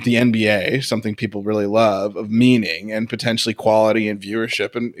depriving the NBA, something people really love, of meaning and potentially quality and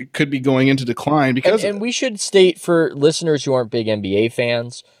viewership, and it could be going into decline because. And we should state, for listeners who aren't big NBA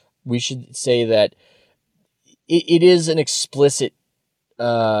fans, we should say that it is an explicit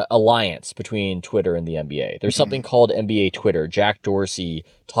alliance between Twitter and the NBA. There's something called NBA Twitter. Jack Dorsey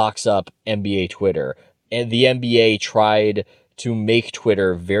talks up NBA Twitter, and the NBA tried to make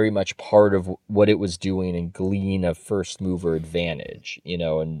Twitter very much part of what it was doing and glean a first mover advantage,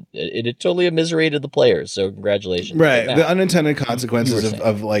 and it totally immiserated the players. So congratulations. Right. The unintended consequences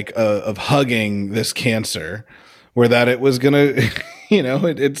of hugging this cancer were that it was going to,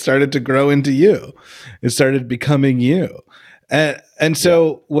 it started to grow into you. It started becoming you. And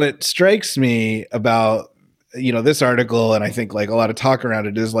so what strikes me about, this article, and I think like a lot of talk around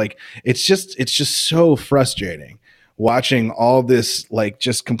it, is like, it's just so frustrating watching all this, like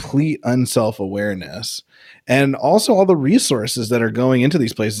just complete unself-awareness, and also all the resources that are going into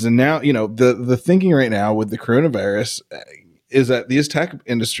these places. And now, the thinking right now with the coronavirus is that these tech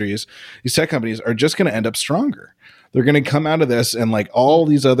companies are just going to end up stronger. They're going to come out of this, and like all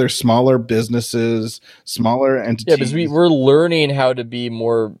these other smaller businesses, smaller entities. Yeah, because we're learning how to be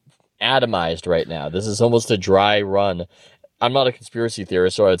more atomized right now. This is almost a dry run. I'm not a conspiracy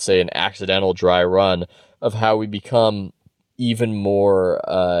theorist, so I would say an accidental dry run of how we become even more,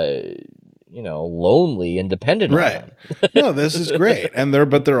 lonely and dependent. Right. No, this is great. And they're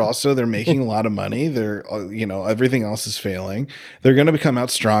making a lot of money. They're, everything else is failing. They're going to come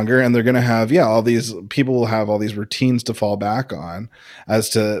out stronger, and they're going to have, all these people will have all these routines to fall back on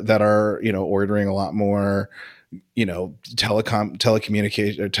that are, ordering a lot more,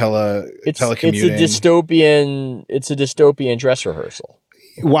 telecommunication or telecommuting. It's a dystopian dress rehearsal.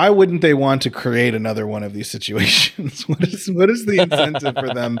 Why wouldn't they want to create another one of these situations? What is the incentive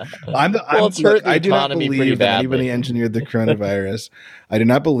for them? I do not believe that anybody engineered the coronavirus. I do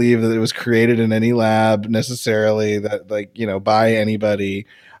not believe that it was created in any lab necessarily, that by anybody.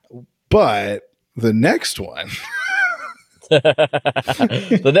 But the next one.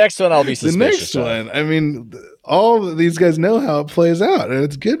 The next one I'll be suspicious of. The next one, I mean, all of these guys know how it plays out, and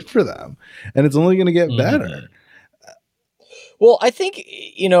it's good for them, and it's only going to get better. Well, I think,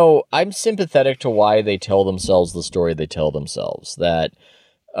 I'm sympathetic to why they tell themselves the story they tell themselves, that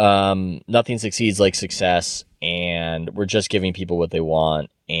nothing succeeds like success, and we're just giving people what they want,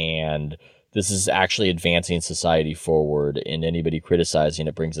 and this is actually advancing society forward, and anybody criticizing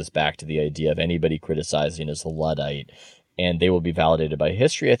it brings us back to the idea of anybody criticizing is a Luddite, and they will be validated by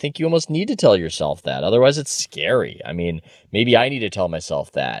history. I think you almost need to tell yourself that. Otherwise, it's scary. I mean, maybe I need to tell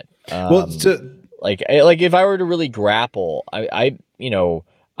myself that. Like if I were to really grapple, I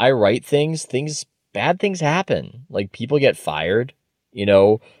write things, bad things happen. Like people get fired,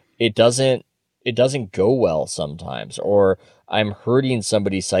 it doesn't go well sometimes, or I'm hurting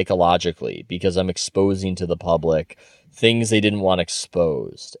somebody psychologically because I'm exposing to the public things they didn't want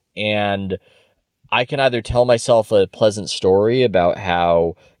exposed. And I can either tell myself a pleasant story about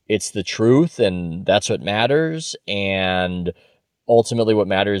how it's the truth and that's what matters, and ultimately what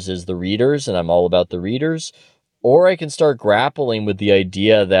matters is the readers, and I'm all about the readers. Or I can start grappling with the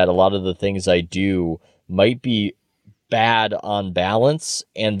idea that a lot of the things I do might be bad on balance,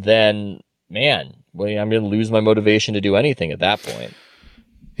 and then, man, I'm going to lose my motivation to do anything at that point.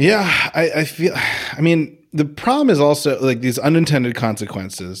 Yeah, I feel, the problem is also like these unintended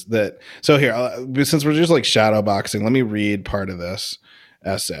consequences that, so here, since we're just like shadow boxing, let me read part of this.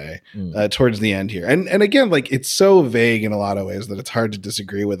 essay towards the end here. And again, like it's so vague in a lot of ways that it's hard to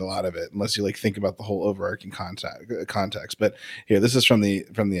disagree with a lot of it unless you like think about the whole overarching context. But here, this is from the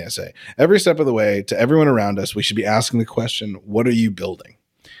essay. Every step of the way, to everyone around us, we should be asking the question, what are you building?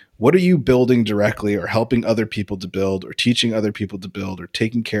 What are you building directly, or helping other people to build, or teaching other people to build, or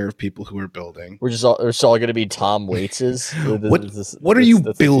taking care of people who are building? We're all going to be Tom Waits's. What are you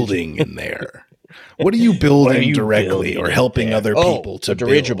building in there? What are you building directly, or helping other people to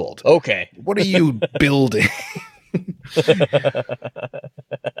dirigible? Build? Okay. What are you building?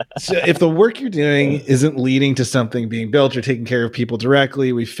 So if the work you're doing isn't leading to something being built or taking care of people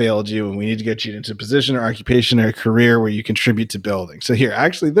directly, we failed you, and we need to get you into a position or occupation or a career where you contribute to building. So here,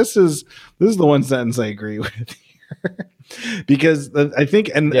 actually, this is the one sentence I agree with here. Because I think,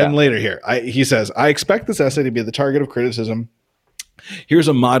 and later here, he says, I expect this essay to be the target of criticism. Here's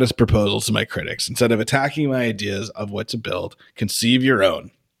a modest proposal to my critics. Instead of attacking my ideas of what to build, conceive your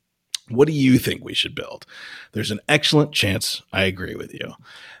own. What do you think we should build? There's an excellent chance I agree with you.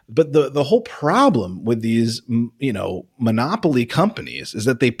 But the whole problem with these, monopoly companies is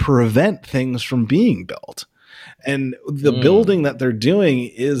that they prevent things from being built. And the building that they're doing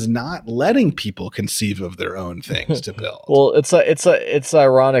is not letting people conceive of their own things to build. Well, it's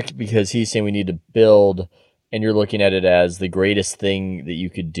ironic because he's saying we need to build, and you're looking at it as the greatest thing that you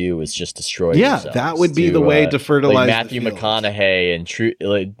could do is just destroy yourselves. That would be the way to fertilize like Matthew McConaughey and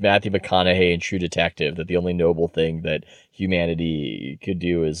True Detective, that the only noble thing that humanity could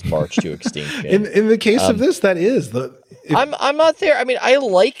do is march to extinction. In the case of this, that is I'm not there. I mean, I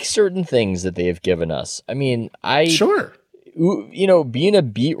like certain things that they have given us. I mean, sure. Being a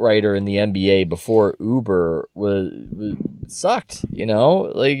beat writer in the NBA before Uber was sucked.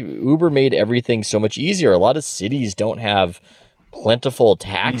 Like Uber made everything so much easier. A lot of cities don't have plentiful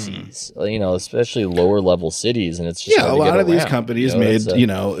taxis, especially lower level cities, and it's just a lot of these companies made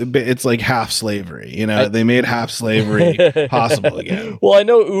it's like half slavery. They made half slavery possible again. Well, I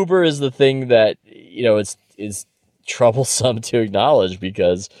know Uber is the thing that it's troublesome to acknowledge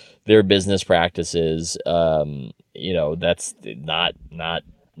because their business practices, that's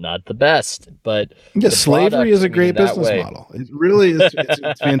not the best. But slavery is a great business model. It really is.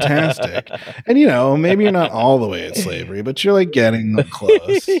 It's fantastic. And maybe you're not all the way at slavery, but you're like getting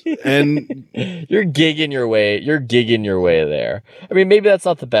close. And you're gigging your way. You're gigging your way there. I mean, maybe that's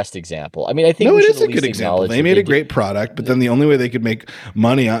not the best example. I mean, I think it is a good example. They made a great product, but then the only way they could make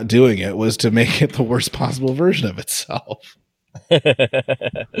money out doing it was to make it the worst possible version of itself.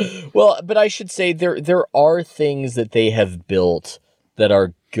 Well, but I should say there are things that they have built that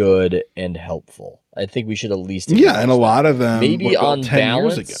are good and helpful. I think we should at least and a lot of them maybe on 10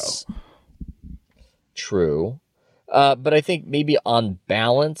 balance years ago. True. But I think maybe on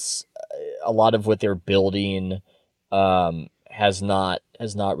balance, a lot of what they're building has not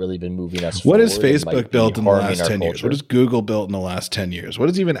really been moving us forward. What has Facebook built in the last 10 years? What has Google built in the last 10 years? What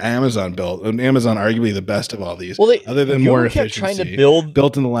has even Amazon built? And Amazon arguably the best of all these, other than more efficiency,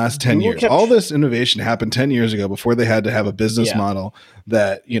 built in the last 10 years. All this innovation happened 10 years ago before they had to have a business model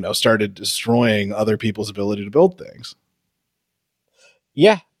that, started destroying other people's ability to build things.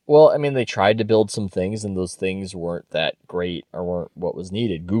 Yeah. Well, I mean, they tried to build some things and those things weren't that great or weren't what was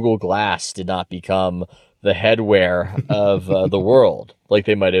needed. Google Glass did not become the headwear of the world like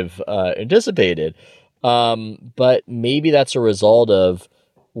they might have anticipated. But maybe that's a result of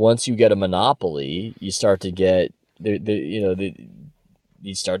once you get a monopoly, you start to get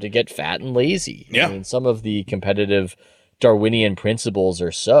you start to get fat and lazy. Yeah. I mean, some of the competitive Darwinian principles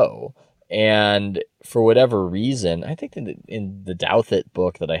are so. And for whatever reason, I think in the Douthit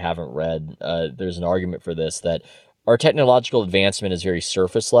book that I haven't read, there's an argument for this, that our technological advancement is very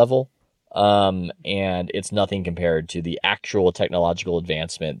surface level. And it's nothing compared to the actual technological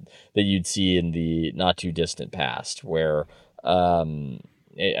advancement that you'd see in the not too distant past, where I'm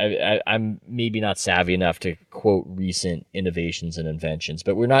maybe not savvy enough to quote recent innovations and inventions,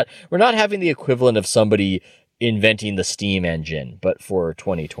 but we're not having the equivalent of somebody inventing the steam engine, but for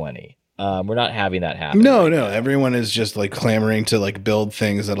 2020. We're not having that happen. No. Everyone is just like clamoring to like build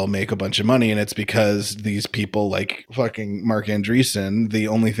things that'll make a bunch of money. And it's because these people like fucking Mark Andreessen, the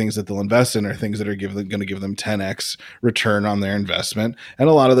only things that they'll invest in are things that are going to give them 10x return on their investment. And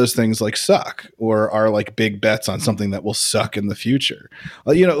a lot of those things like suck or are like big bets on something that will suck in the future.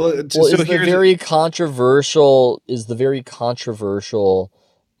 The very controversial,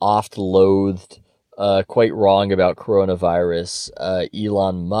 oft loathed, quite wrong about coronavirus,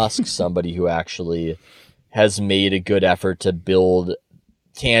 Elon Musk, somebody who actually has made a good effort to build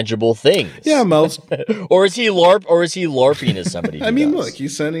tangible things. Yeah, most. Or is he LARPing as somebody? I mean, does? look,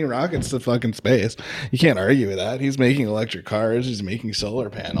 he's sending rockets to fucking space. You can't argue with that. He's making electric cars. He's making solar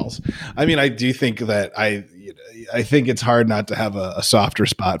panels. I mean, I do think that I think it's hard not to have a softer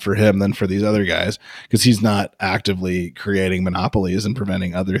spot for him than for these other guys, because he's not actively creating monopolies and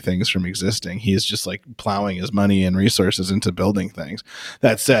preventing other things from existing. He's just like plowing his money and resources into building things.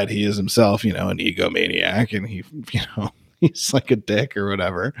 That said, he is himself, an egomaniac, and he, he's like a dick or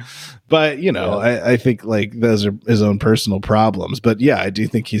whatever. But, I think like those are his own personal problems. But yeah, I do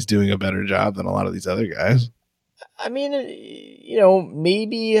think he's doing a better job than a lot of these other guys. I mean,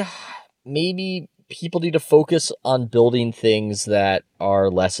 maybe people need to focus on building things that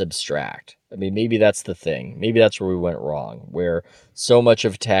are less abstract. I mean, maybe that's the thing. Maybe that's where we went wrong, where so much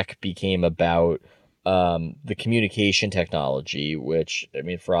of tech became about the communication technology, which, I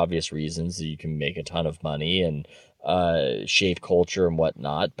mean, for obvious reasons, you can make a ton of money and shape culture and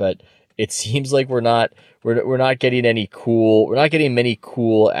whatnot. But it seems like we're not getting many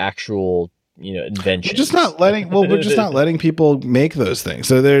cool actual inventions. We're just not letting people make those things.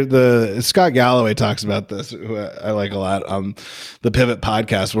 So the Scott Galloway talks about this, who I like a lot, on the Pivot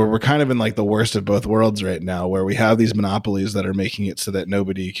podcast, where we're kind of in like the worst of both worlds right now, where we have these monopolies that are making it so that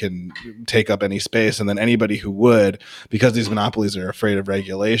nobody can take up any space. And then anybody who would, because these monopolies are afraid of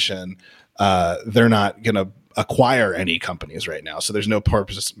regulation, they're not going to acquire any companies right now. So there's no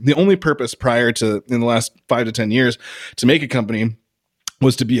purpose. The only purpose prior to, in the last 5 to 10 years, to make a company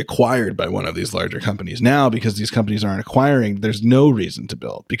was to be acquired by one of these larger companies. Now, because these companies aren't acquiring, there's no reason to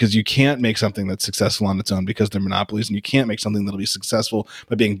build, because you can't make something that's successful on its own because they're monopolies, and you can't make something that'll be successful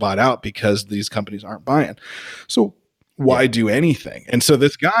by being bought out because these companies aren't buying. So why do anything? And so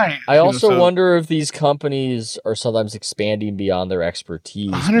this guy, I also wonder if these companies are sometimes expanding beyond their expertise.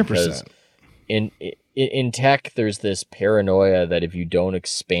 100%. In tech, there's this paranoia that if you don't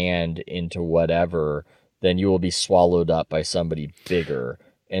expand into whatever, then you will be swallowed up by somebody bigger.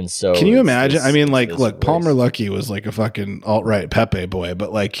 And so can you imagine? I mean, like, look, Palmer Luckey was like a fucking alt-right Pepe boy,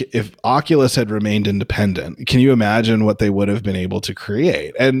 but like if Oculus had remained independent, can you imagine what they would have been able to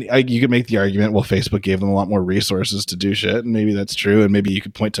create? And you could make the argument, well, Facebook gave them a lot more resources to do shit, and maybe that's true. And maybe you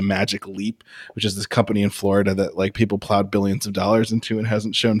could point to Magic Leap, which is this company in Florida that like people plowed billions of dollars into and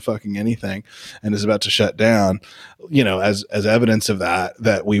hasn't shown fucking anything and is about to shut down, as evidence of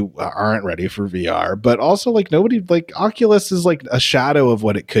that we aren't ready for VR. But also, like, nobody, like, Oculus is like a shadow of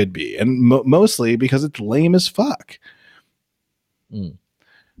what it could be, and mostly because it's lame as fuck. And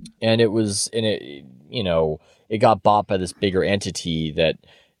it got bought by this bigger entity that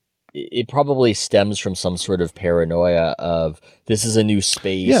it probably stems from some sort of paranoia of this is a new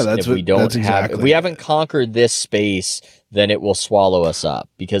space. Yeah, if we haven't conquered this space, then it will swallow us up,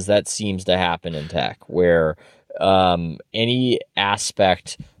 because that seems to happen in tech, where any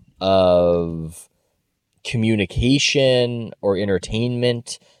aspect of communication or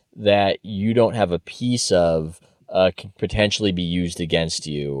entertainment that you don't have a piece of can potentially be used against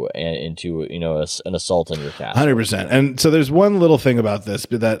you and into an assault on your castle. 100%. And so there's one little thing about this,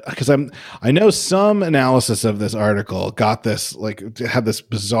 that because I know some analysis of this article got this, like, had this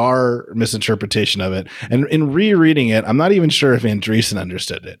bizarre misinterpretation of it, and in rereading it, I'm not even sure if Andreessen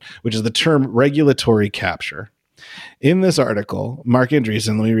understood it, which is the term regulatory capture. In this article, Mark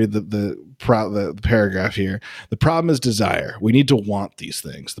Andreessen, let me read the paragraph here. The problem is desire. We need to want these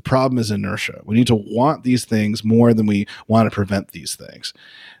things. The problem is inertia. We need to want these things more than we want to prevent these things.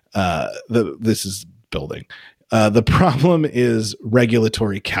 This is building. The problem is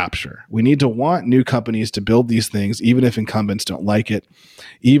regulatory capture. We need to want new companies to build these things, even if incumbents don't like it,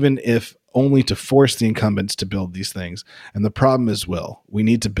 even if only to force the incumbents to build these things. And the problem is will. We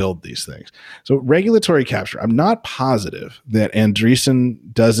need to build these things. So regulatory capture, I'm not positive that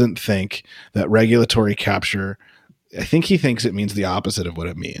Andreessen doesn't think that regulatory capture, I think he thinks it means the opposite of what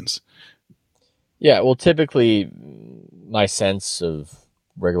it means. Yeah, well, typically my sense of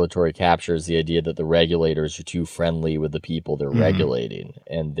regulatory capture is the idea that the regulators are too friendly with the people they're regulating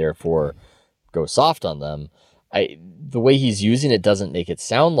and therefore go soft on them. The way he's using it doesn't make it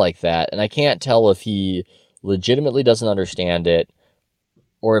sound like that, and I can't tell if he legitimately doesn't understand it,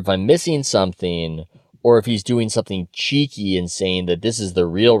 or if I'm missing something, or if he's doing something cheeky and saying that this is the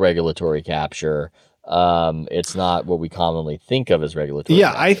real regulatory capture. It's not what we commonly think of as regulatory.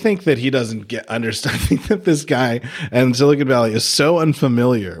 Yeah, capture. I think that he doesn't understand. I think that this guy and Silicon Valley is so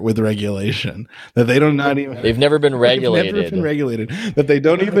unfamiliar with regulation that they don't not even. They've never been regulated. They've never been regulated. That they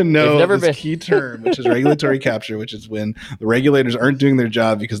don't even know this key term, which is regulatory capture, which is when the regulators aren't doing their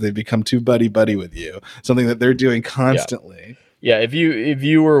job because they've become too buddy-buddy with you. Something that they're doing constantly. Yeah, if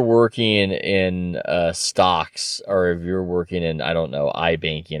you were working in stocks, or if you're working in, I don't know,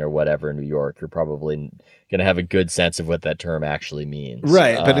 iBanking or whatever in New York, you're probably going to have a good sense of what that term actually means.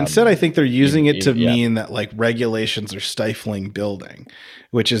 Right, but instead I think they're using it to yeah. mean that like regulations are stifling building,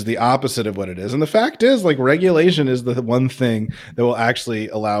 which is the opposite of what it is. And the fact is, like, regulation is the one thing that will actually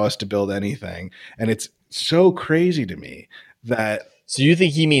allow us to build anything. And it's so crazy to me that So you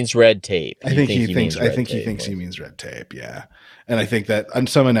think he means red tape? I think he thinks means he means red tape, yeah. And I think that on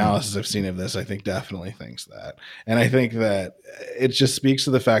some analysis I've seen of this, I think definitely thinks that. And I think that it just speaks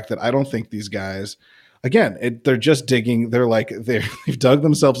to the fact that I don't think these guys, again, they're just digging. They've dug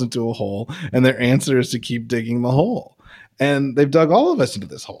themselves into a hole, and their answer is to keep digging the hole. And they've dug all of us into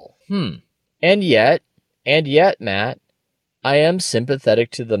this hole. And yet, Matt, I am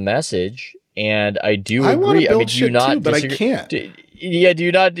sympathetic to the message, and I do agree. I want to build do you not too, but disagree? I can't. Do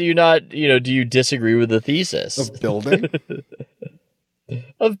you not, do you disagree with the thesis Of building?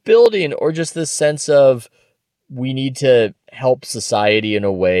 of building, or just this sense of we need to help society in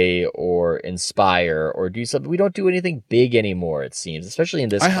a way, or inspire, or do something? We don't do anything big anymore, it seems, especially in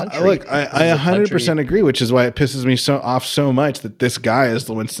this country. I 100% agree, which is why it pisses me off so much that this guy is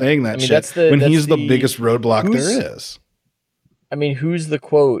the one saying that shit he's the biggest roadblock there is. I mean, who's the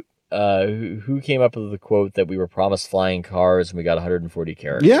quote? Who came up with the quote that we were promised flying cars and we got 140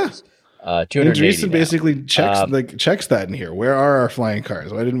 characters? Yeah. 280 Andreessen basically checks that in here. Where are our flying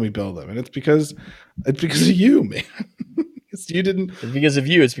cars? Why didn't we build them? And it's because of you, man. It's because of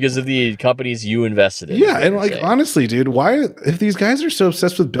you. It's because of the companies you invested in. Yeah, and like honestly, dude, why, if these guys are so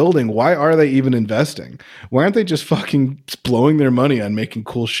obsessed with building, why are they even investing? Why aren't they just fucking blowing their money on making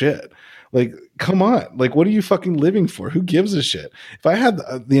cool shit? Like, come on. Like, what are you fucking living for? Who gives a shit? If I had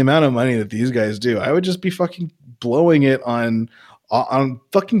the amount of money that these guys do, I would just be fucking blowing it on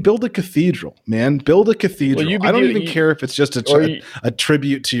fucking build a cathedral, man. Build a cathedral. Well, I don't even care if it's just a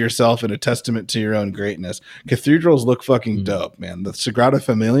tribute to yourself and a testament to your own greatness. Cathedrals look fucking dope, man. The Sagrada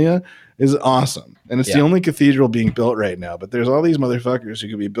Familia is awesome. And it's the only cathedral being built right now. But there's all these motherfuckers who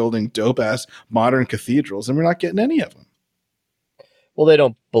could be building dope-ass modern cathedrals, and we're not getting any of them. Well, they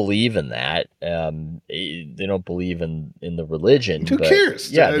don't believe in that. They don't believe in the religion. Who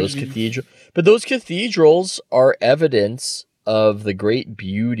cares? Yeah, those cathedrals are evidence of the great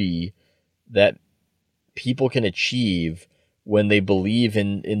beauty that people can achieve when they believe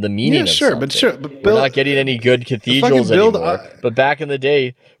in the meaning of something. But we're not getting any good cathedrals anymore. But back in the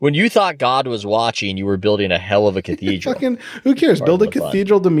day, when you thought God was watching, you were building a hell of a cathedral. Who cares? Build a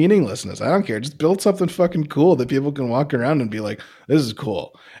cathedral to meaninglessness. I don't care. Just build something fucking cool that people can walk around and be like, this is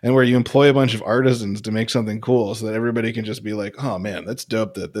cool. And where you employ a bunch of artisans to make something cool so that everybody can just be like, oh man, that's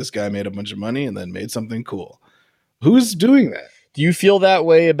dope that this guy made a bunch of money and then made something cool. Who's doing that? Do you feel that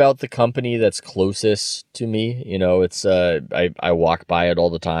way about the company that's closest to me? It's I walk by it all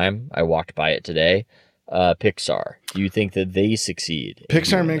the time. I walked by it today. Pixar. Do you think that they succeed?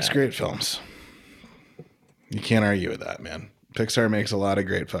 Pixar makes great films. You can't argue with that, man. Pixar makes a lot of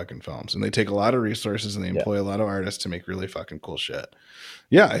great fucking films, and they take a lot of resources and they employ a lot of artists to make really fucking cool shit.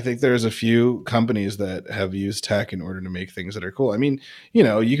 Yeah, I think there's a few companies that have used tech in order to make things that are cool. I mean,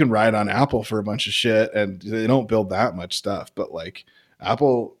 you can ride on Apple for a bunch of shit and they don't build that much stuff, but like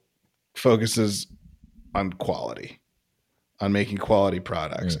Apple focuses on quality, on making quality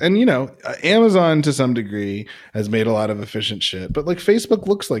products. And, Amazon to some degree has made a lot of efficient shit, but like Facebook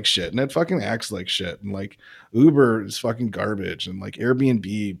looks like shit and it fucking acts like shit. And like Uber is fucking garbage and like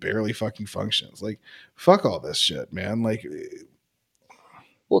Airbnb barely fucking functions. Like, fuck all this shit, man. Like,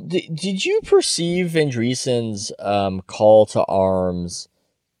 well, did you perceive Andreessen's call to arms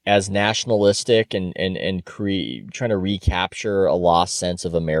as nationalistic and trying to recapture a lost sense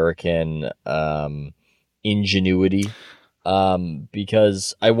of American ingenuity?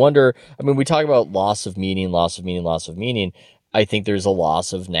 Because I wonder, we talk about loss of meaning. I think there's a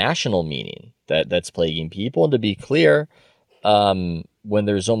loss of national meaning that's plaguing people. And to be clear, when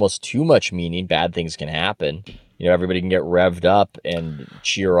there's almost too much meaning, bad things can happen. Everybody can get revved up and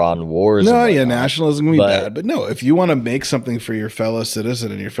cheer on wars. No, nationalism can be bad. But no, if you want to make something for your fellow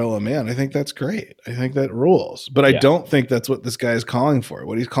citizen and your fellow man, I think that's great. I think that rules. But I don't think that's what this guy is calling for.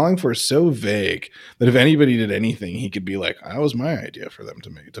 What he's calling for is so vague that if anybody did anything, he could be like, that was my idea for them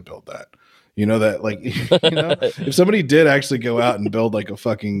to build that. If somebody did actually go out and build like a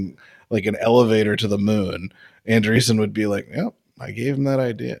fucking, like an elevator to the moon, Andreessen would be like, yep, I gave him that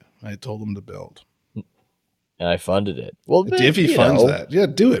idea. I told him to build. And I funded it. Well, if he funds that,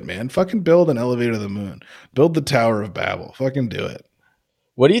 do it, man. Fucking build an elevator to the moon. Build the Tower of Babel. Fucking do it.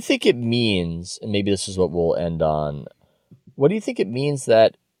 What do you think it means? And maybe this is what we'll end on. What do you think it means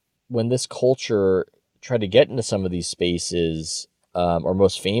that when this culture tried to get into some of these spaces, or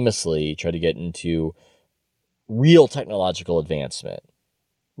most famously tried to get into real technological advancement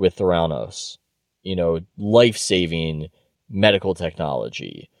with Theranos, life-saving medical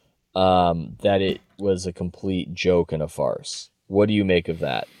technology, that it was a complete joke and a farce. What do you make of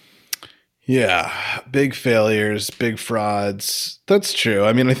that? Yeah, big failures, big frauds. That's true.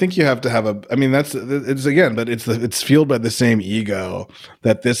 I mean, I think you have to have it's fueled by the same ego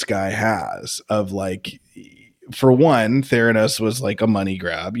that this guy has of like, for one, Theranos was like a money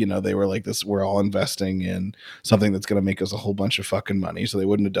grab. They were like this, we're all investing in something that's going to make us a whole bunch of fucking money. So they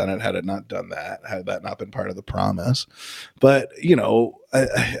wouldn't have done it had it not done that, had that not been part of the promise. But,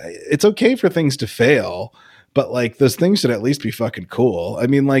 it's okay for things to fail, but like those things should at least be fucking cool. I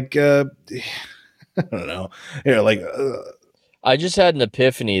mean, like, I don't know. I just had an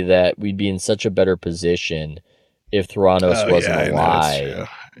epiphany that we'd be in such a better position if Theranos wasn't a lie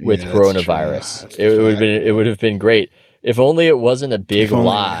with coronavirus. It would have been great. If only it wasn't a big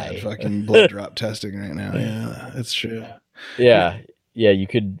lie. Fucking blood drop testing right now. Yeah, that's true. Yeah, you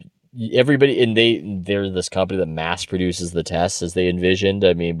could. Everybody, and they're this company that mass produces the tests as they envisioned.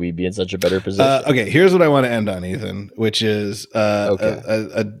 I mean, we'd be in such a better position. Okay, here's what I want to end on, Ethan, which is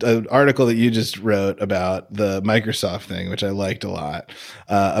an article that you just wrote about the Microsoft thing, which I liked a lot,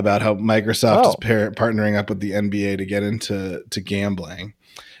 about how Microsoft is partnering up with the NBA to get into gambling.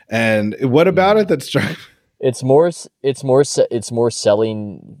 And what about it that struck? It's more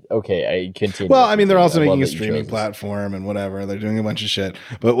selling. Okay, I continue. Well, I mean, they're also making a streaming platform and whatever. They're doing a bunch of shit.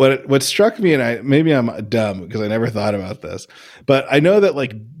 But what struck me, and maybe I'm dumb because I never thought about this, but I know that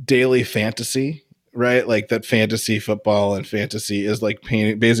like daily fantasy, right? Like that fantasy football and fantasy is like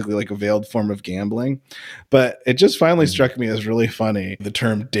basically like a veiled form of gambling. But it just finally struck me as really funny, the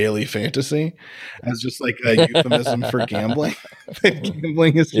term daily fantasy, as just like a euphemism for gambling.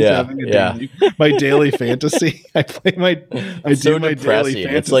 Gambling is just having my daily fantasy. I play my daily fantasy.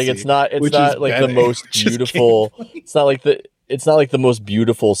 It's like it's not like the most beautiful. It's not like the most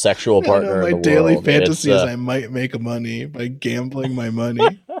beautiful sexual partner in the world. My daily fantasy is I might make money by gambling my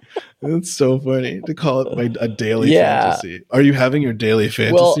money. It's so funny to call it a daily fantasy. Are you having your daily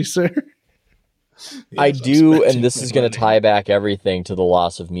fantasy, sir? Yes, I do, and this is going to tie back everything to the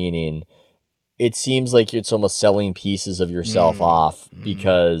loss of meaning. It seems like it's almost selling pieces of yourself off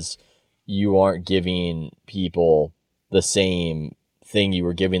because you aren't giving people the same thing you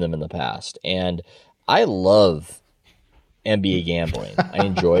were giving them in the past. And I love NBA gambling. I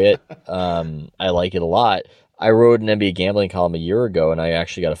enjoy it. I like it a lot. I wrote an NBA gambling column a year ago, and I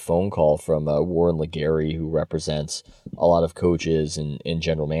actually got a phone call from Warren Legary, who represents a lot of coaches and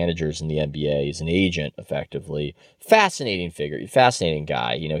general managers in the NBA. He's an agent, effectively. Fascinating figure, fascinating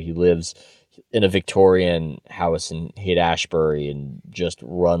guy. He lives in a Victorian house in Haight-Ashbury and just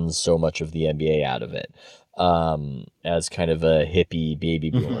runs so much of the NBA out of it, as kind of a hippie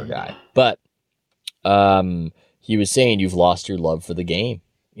baby boomer guy. But he was saying, you've lost your love for the game.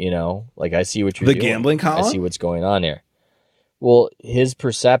 Like I see what you're doing. The gambling column? I see what's going on here. Well, his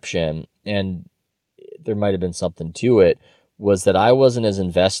perception, and there might have been something to it, was that I wasn't as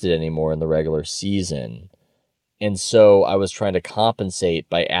invested anymore in the regular season. And so I was trying to compensate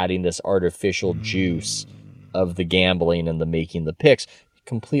by adding this artificial juice of the gambling and the making the picks.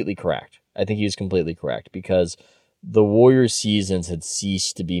 Completely correct. I think he was completely correct, because the Warriors seasons had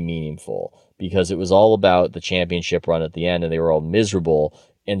ceased to be meaningful because it was all about the championship run at the end and they were all miserable.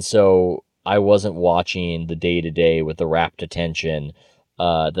 And so I wasn't watching the day-to-day with the rapt attention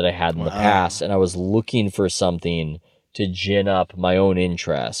that I had in the past. And I was looking for something to gin up my own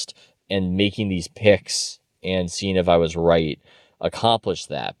interest, and making these picks and seeing if I was right accomplished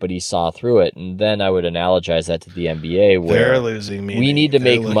that. But he saw through it. And then I would analogize that to the NBA, where they're losing meaning. We need to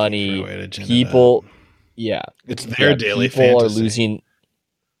make money. People, it's their daily people fantasy. Are losing.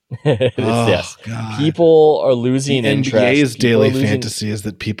 Yes, God. People are losing interest. NBA's daily fantasy is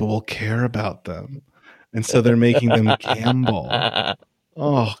that people will care about them, and so they're making them gamble.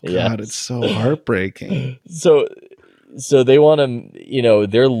 Oh God, It's so heartbreaking. So they want to,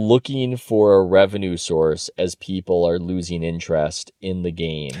 they're looking for a revenue source as people are losing interest in the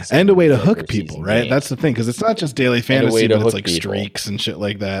games. And a way to hook people, right? That's the thing, because it's not just daily fantasy, but it's like people. Streaks and shit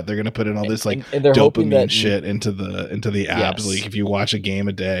like that. They're going to put in all this like dopamine shit into the apps. Yes. Like if you watch a game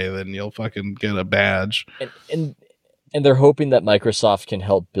a day, then you'll fucking get a badge. And they're hoping that Microsoft can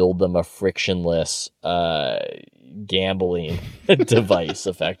help build them a frictionless gambling device,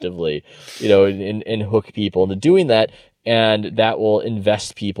 effectively, and hook people into doing that, and that will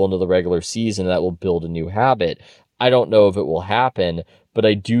invest people into the regular season. That will build a new habit. I don't know if it will happen, but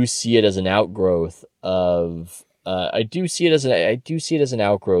I do see it as an outgrowth of I do see it as an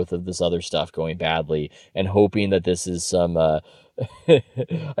outgrowth of this other stuff going badly, and hoping that this is some. I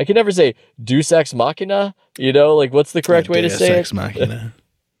can never say Deus Ex Machina. You know, like what's the correct way to say Deus Ex it? Machina.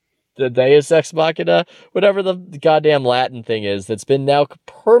 The Deus Ex Machina, whatever the goddamn Latin thing is, that's been now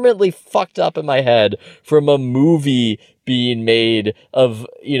permanently fucked up in my head from a movie being made of,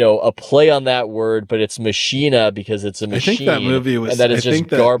 you know, a play on that word, but it's machina because it's a machine. I think that movie was. And that is just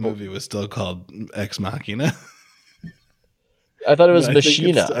garbled. Movie was still called Ex Machina. I thought it was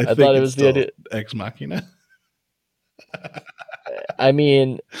machina. I thought it was the idea. Ex Machina. I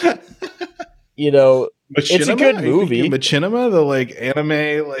mean, you know. Machinima? It's a good movie. Machinima, the like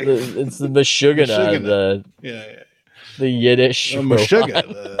anime, like it's the Mashugana, the Yiddish.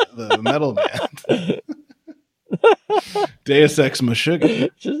 Meshuggah, the metal band. Deus Ex Meshuggah.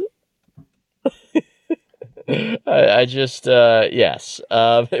 I just yes.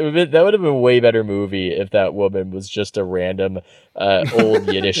 That would have been a way better movie if that woman was just a random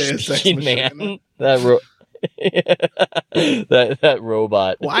old Yiddish speaking man. That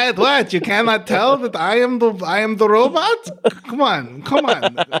robot. What? You cannot tell that I am the robot? Come on.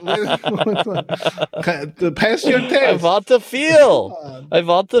 Pass your test. I want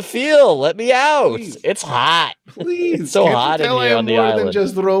to feel. Let me out. Please. It's hot. Please. It's so hot in here on the island. More than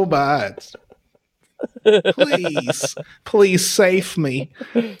just robots. Please save me.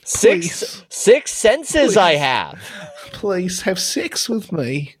 Six senses please. I have. Please have sex with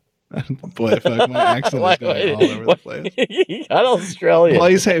me. Boy, fuck, my accent is going all over the place. You got Australian.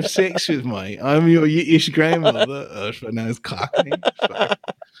 Please have sex with me. I'm your Yiddish grandmother. Oh, no, it's Cockney.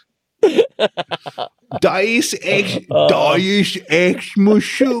 Deus Ex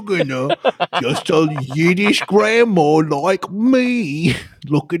Machina. Just a Yiddish grandma like me,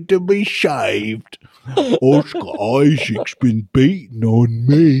 looking to be shaved. Oscar Isaac's been beating on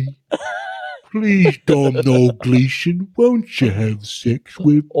me. Please, Domhnall Gleeson, won't you have sex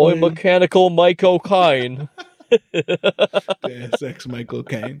with me? I'm Mechanical Mike O'Kine. Deus Ex Michael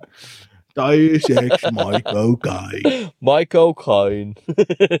Caine. Deus Ex Mike O'Kine. Mike O'Kine.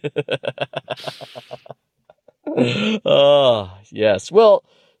 Yes. Well,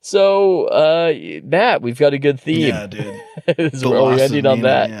 so, Matt, we've got a good theme. Yeah, dude. We're ending on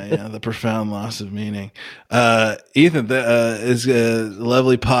that. Yeah, the profound loss of meaning. Ethan, is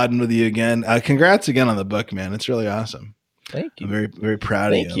lovely podding with you again. Congrats again on the book, man. It's really awesome. Thank you. I'm very, very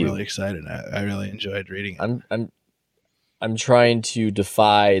proud of you. I'm really excited. I really enjoyed reading it. I'm trying to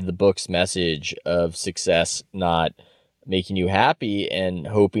defy the book's message of success not making you happy and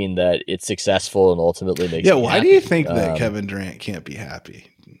hoping that it's successful and ultimately makes you why happy. Do you think that Kevin Durant can't be happy?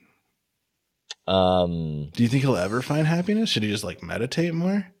 Do you think he'll ever find happiness? Should he just like meditate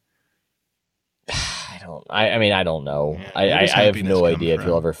more? I don't know. Yeah, I have no idea if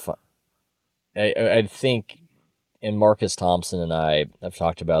he'll ever find. I think, and Marcus Thompson and I have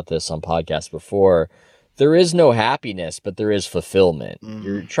talked about this on podcasts before. There is no happiness, but there is fulfillment. Mm.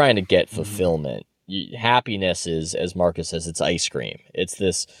 You're trying to get fulfillment. Happiness is, as Marcus says, it's ice cream. It's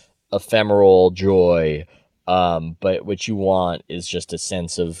this ephemeral joy. But what you want is just a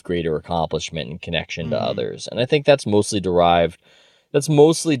sense of greater accomplishment and connection to others. And I think that's mostly derived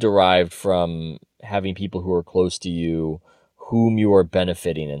from having people who are close to you, whom you are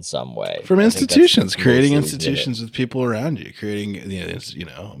benefiting in some way. From institutions, creating institutions with people around you, creating, need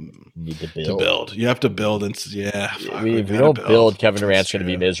to build. You have to build. If you don't build, Kevin Durant's going to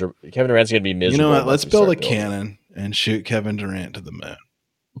be miserable. Kevin Durant's going to be miserable. You know what? Let's build a cannon and shoot Kevin Durant to the moon.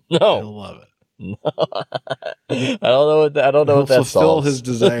 No. He'll love it. No. I don't know what that fulfill solves. His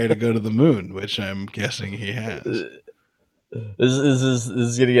desire to go to the moon, which I'm guessing he has. This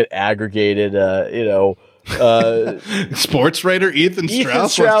is going to get aggregated, sports writer Ethan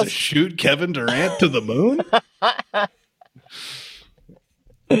Strauss wants to shoot Kevin Durant to the moon.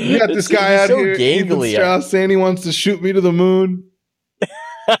 You got this guy out here, Ethan Strauss, saying he wants to shoot me to the moon.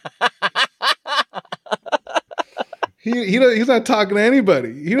 He's not talking to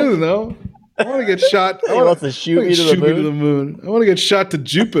anybody. He doesn't know. I want to get shot. He wants to shoot me to the moon. I want to get shot to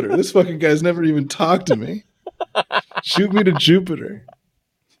Jupiter. This fucking guy's never even talked to me. Shoot me to Jupiter.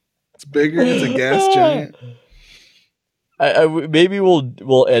 It's bigger. It's a gas giant. Maybe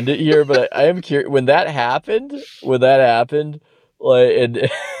we'll end it here, but I am curious when that happened. Like,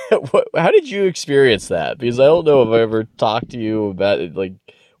 and how did you experience that? Because I don't know if I ever talked to you about it, like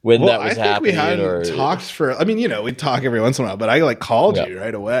when that was happening. We hadn't talked for. I mean, we'd talk every once in a while, but I like called you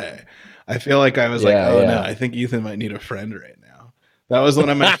right away. I feel like I was no, I think Ethan might need a friend right now. That was when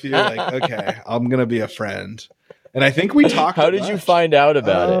I might feel like, okay, I'm gonna be a friend. And I think we talked. How did you find out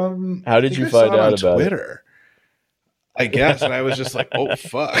about it? How did you find out about Twitter? I guess, and I was just like, oh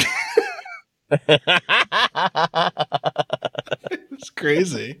fuck. It's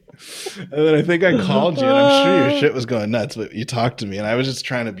crazy. And then I think I called you, and I'm sure your shit was going nuts, but you talked to me, and I was just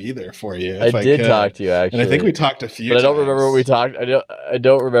trying to be there for you. I If I did could. talk to you, actually. And I think we talked a few but I times. don't remember what we talked. I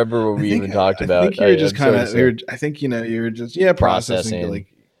don't remember what we even talked about. I think you were just kind of. I think you were just processing like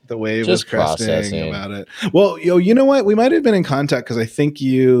the wave was cresting about it. Well, you know what? We might have been in contact because I think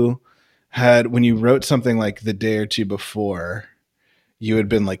you had, when you wrote something like the day or two before, you had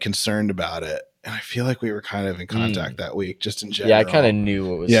been like concerned about it. And I feel like we were kind of in contact that week, just in general. Yeah, I kind of knew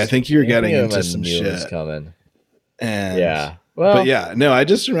what was. Yeah, I think you were getting into some shit coming. And yeah, well, but yeah, no, I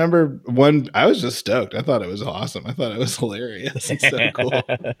just remember I was just stoked. I thought it was awesome. I thought it was hilarious and so cool.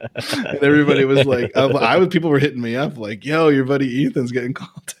 And everybody was like, people were hitting me up like, "Yo, your buddy Ethan's getting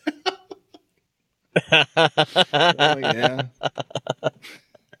called out." Yeah.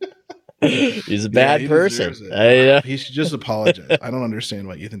 He's a bad person. He should just apologize. I don't understand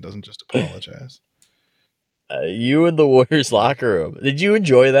why Ethan doesn't just apologize. You in the Warriors locker room. Did you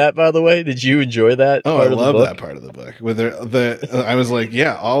enjoy that, by the way? Did you enjoy that? Oh, I love that part of the book. I was like,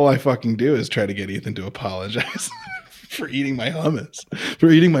 yeah, all I fucking do is try to get Ethan to apologize for eating my hummus,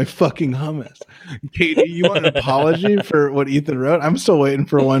 for eating my fucking hummus. Katie, you want an apology for what Ethan wrote? I'm still waiting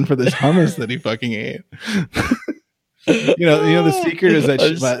for one for this hummus that he fucking ate. You know, the secret is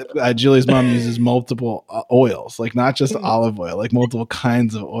that Julie's mom uses multiple oils, like not just olive oil, like multiple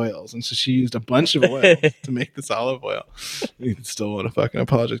kinds of oils. And so she used a bunch of oil to make this olive oil. You still want to fucking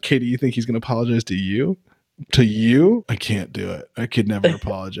apologize. Katie, you think he's going to apologize to you? To you? I can't do it. I could never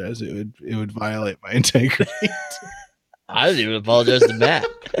apologize. It would violate my integrity. I didn't even apologize to Matt.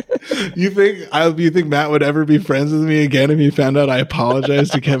 You think Matt would ever be friends with me again if he found out I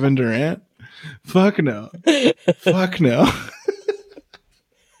apologized to Kevin Durant? Fuck no. Fuck no.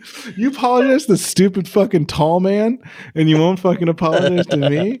 You apologize to the stupid fucking tall man and you won't fucking apologize to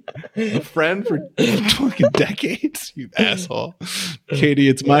me? A friend for fucking decades? You asshole. Katie,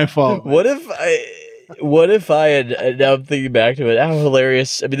 it's my fault. What if I had, now I'm thinking back to it, how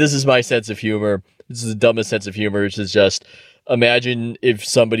hilarious. I mean, this is my sense of humor. This is the dumbest sense of humor, which is just, imagine if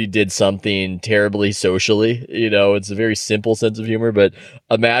somebody did something terribly socially. It's a very simple sense of humor, but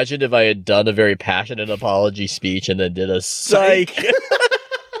imagine if I had done a very passionate apology speech and then did a psych.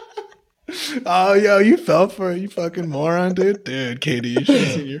 Oh, yo, you fell for it, you fucking moron, dude. Dude, Katie, you should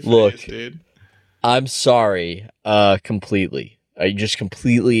have seen your face, dude. I'm sorry, completely. I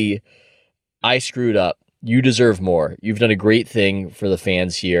screwed up. You deserve more. You've done a great thing for the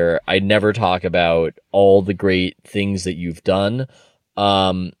fans here. I never talk about all the great things that you've done.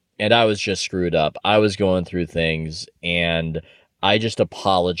 And I was just screwed up. I was going through things and I just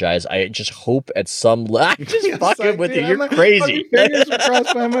apologize. I just hope at some level. Just fucking with you. You're crazy. Fingers were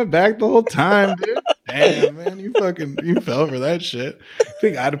crossed by my back the whole time, dude. Damn, man, you fell for that shit.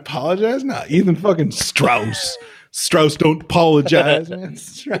 Think I'd apologize? Nah, Ethan fucking Strauss. Strauss don't apologize, man.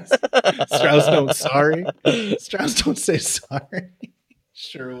 Strauss don't sorry. Strauss don't say sorry.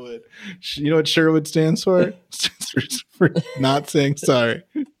 Sherwood. You know what Sherwood stands for? It stands for not saying sorry.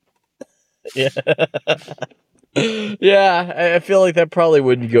 Yeah. Yeah, I feel like that probably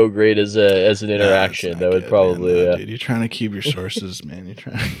wouldn't go great as an interaction. That would probably. Man, dude, you're trying to keep your sources, man. You're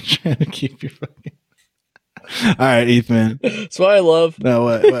trying to keep your fucking. All right, Ethan. That's why I love. No,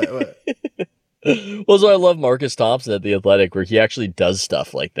 what? Well, so I love Marcus Thompson at The Athletic, where he actually does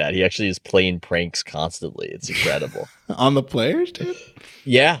stuff like that. He actually is playing pranks constantly. It's incredible. On the players, dude?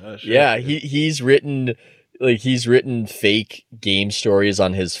 Yeah. Oh, sure, yeah. He's written fake game stories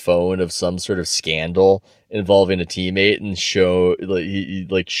on his phone of some sort of scandal involving a teammate and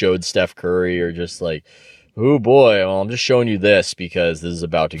he showed Steph Curry or just like, oh boy, well, I'm just showing you this because this is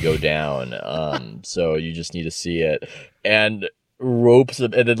about to go down. So you just need to see it. And ropes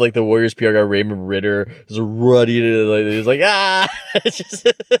him, and then like the Warriors PR guy Raymond Ritter is ready to he's like oh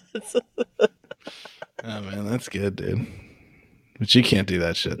man, that's good, dude. But you can't do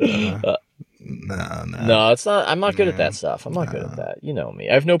that shit though, huh? No, it's not. I'm not good at that stuff. I'm not good at that. You know me.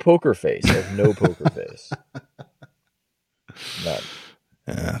 I have no poker face. No. None. Yeah,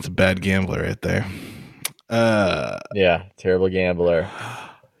 that's a bad gambler right there. Yeah, terrible gambler.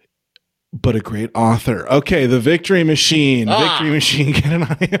 But a great author. Okay, The Victory Machine. Victory Machine, get it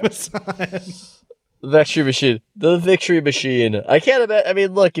on Amazon. The Victory Machine. I can't imagine. I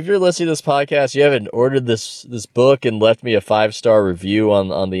mean, look, if you're listening to this podcast, you haven't ordered this book and left me a 5-star review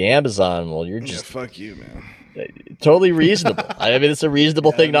on the Amazon. Well, you're just fuck you, man. Totally reasonable. I mean, it's a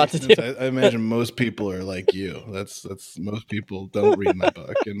reasonable thing not to do. I imagine most people are like you. That's most people don't read my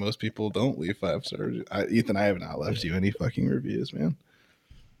book, and most people don't leave 5 stars. Ethan, I have not left you any fucking reviews, man.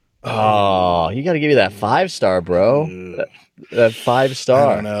 Oh, you got to give me that 5-star, bro. That 5-star.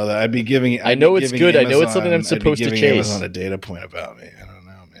 I don't know. I'd be giving. I know it's good. I know it's something I'm supposed to chase. Amazon a data point about me. I don't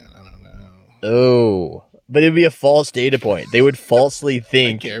know, man. I don't know. Oh, but it'd be a false data point. They would falsely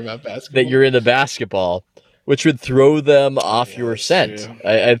think care about basketball. that you're into basketball, which would throw them off your scent.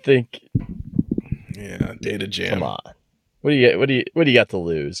 I think. Yeah, data jam. Come on. What do you got to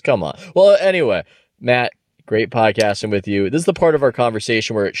lose? Come on. Well, anyway, Matt, great podcasting with you. This is the part of our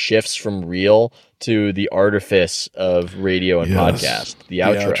conversation where it shifts from real to the artifice of radio and podcast. The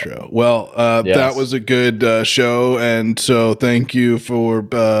outro. Well, that was a good show, and so thank you for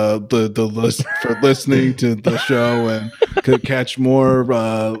for listening to the show, and could catch more.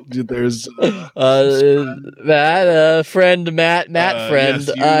 There's Matt, friend Matt, friend.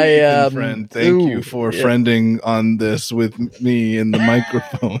 Yes, friend. Thank you for friending on this with me in the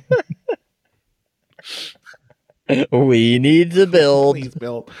microphone. We need to build.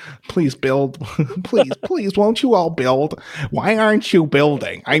 Please build. Please, won't you all build? Why aren't you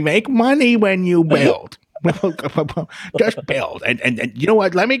building? I make money when you build. Just build. And you know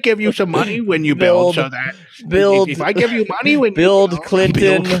what? Let me give you some money when you build so that if I give you money when build you build,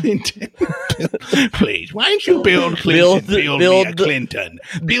 Clinton. Build Clinton. Please, why don't you build Clinton? Build me a Clinton.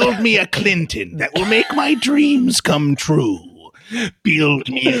 Build me a Clinton that will make my dreams come true. Build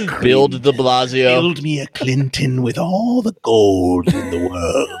me a Clinton. Build de Blasio. Build me a Clinton with all the gold in the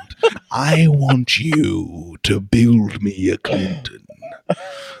world. I want you to build me a Clinton.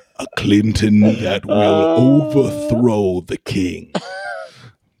 A Clinton that will overthrow the king.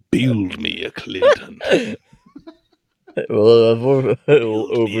 Build me a Clinton. We'll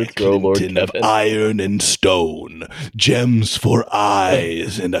overthrow Lord Kevin. Of iron and stone, gems for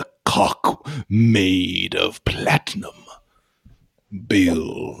eyes, and a cock made of platinum.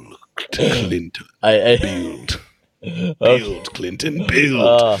 Build Clinton. Build Clinton.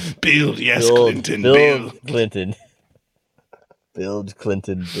 Build. Yes, Clinton. Build Clinton. Build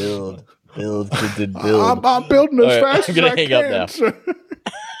Clinton. Build Clinton. Build. I'm building as fast as I can. I'm gonna hang up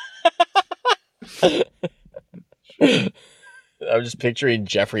now. I'm just picturing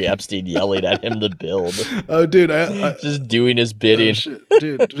Jeffrey Epstein yelling at him to build. Oh, dude, just doing his bidding.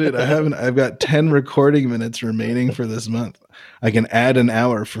 Dude, I've got 10 recording minutes remaining for this month. I can add an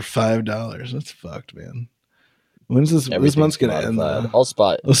hour for $5. That's fucked, man. When's this month's gonna end? I'll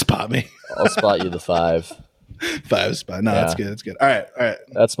spot me. I'll spot you the 5. 5 spot. No, that's good. That's good. All right.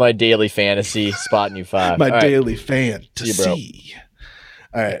 That's my daily fantasy, spotting you 5. My daily fantasy.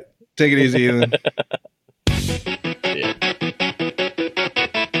 All right. Take it easy, Ethan.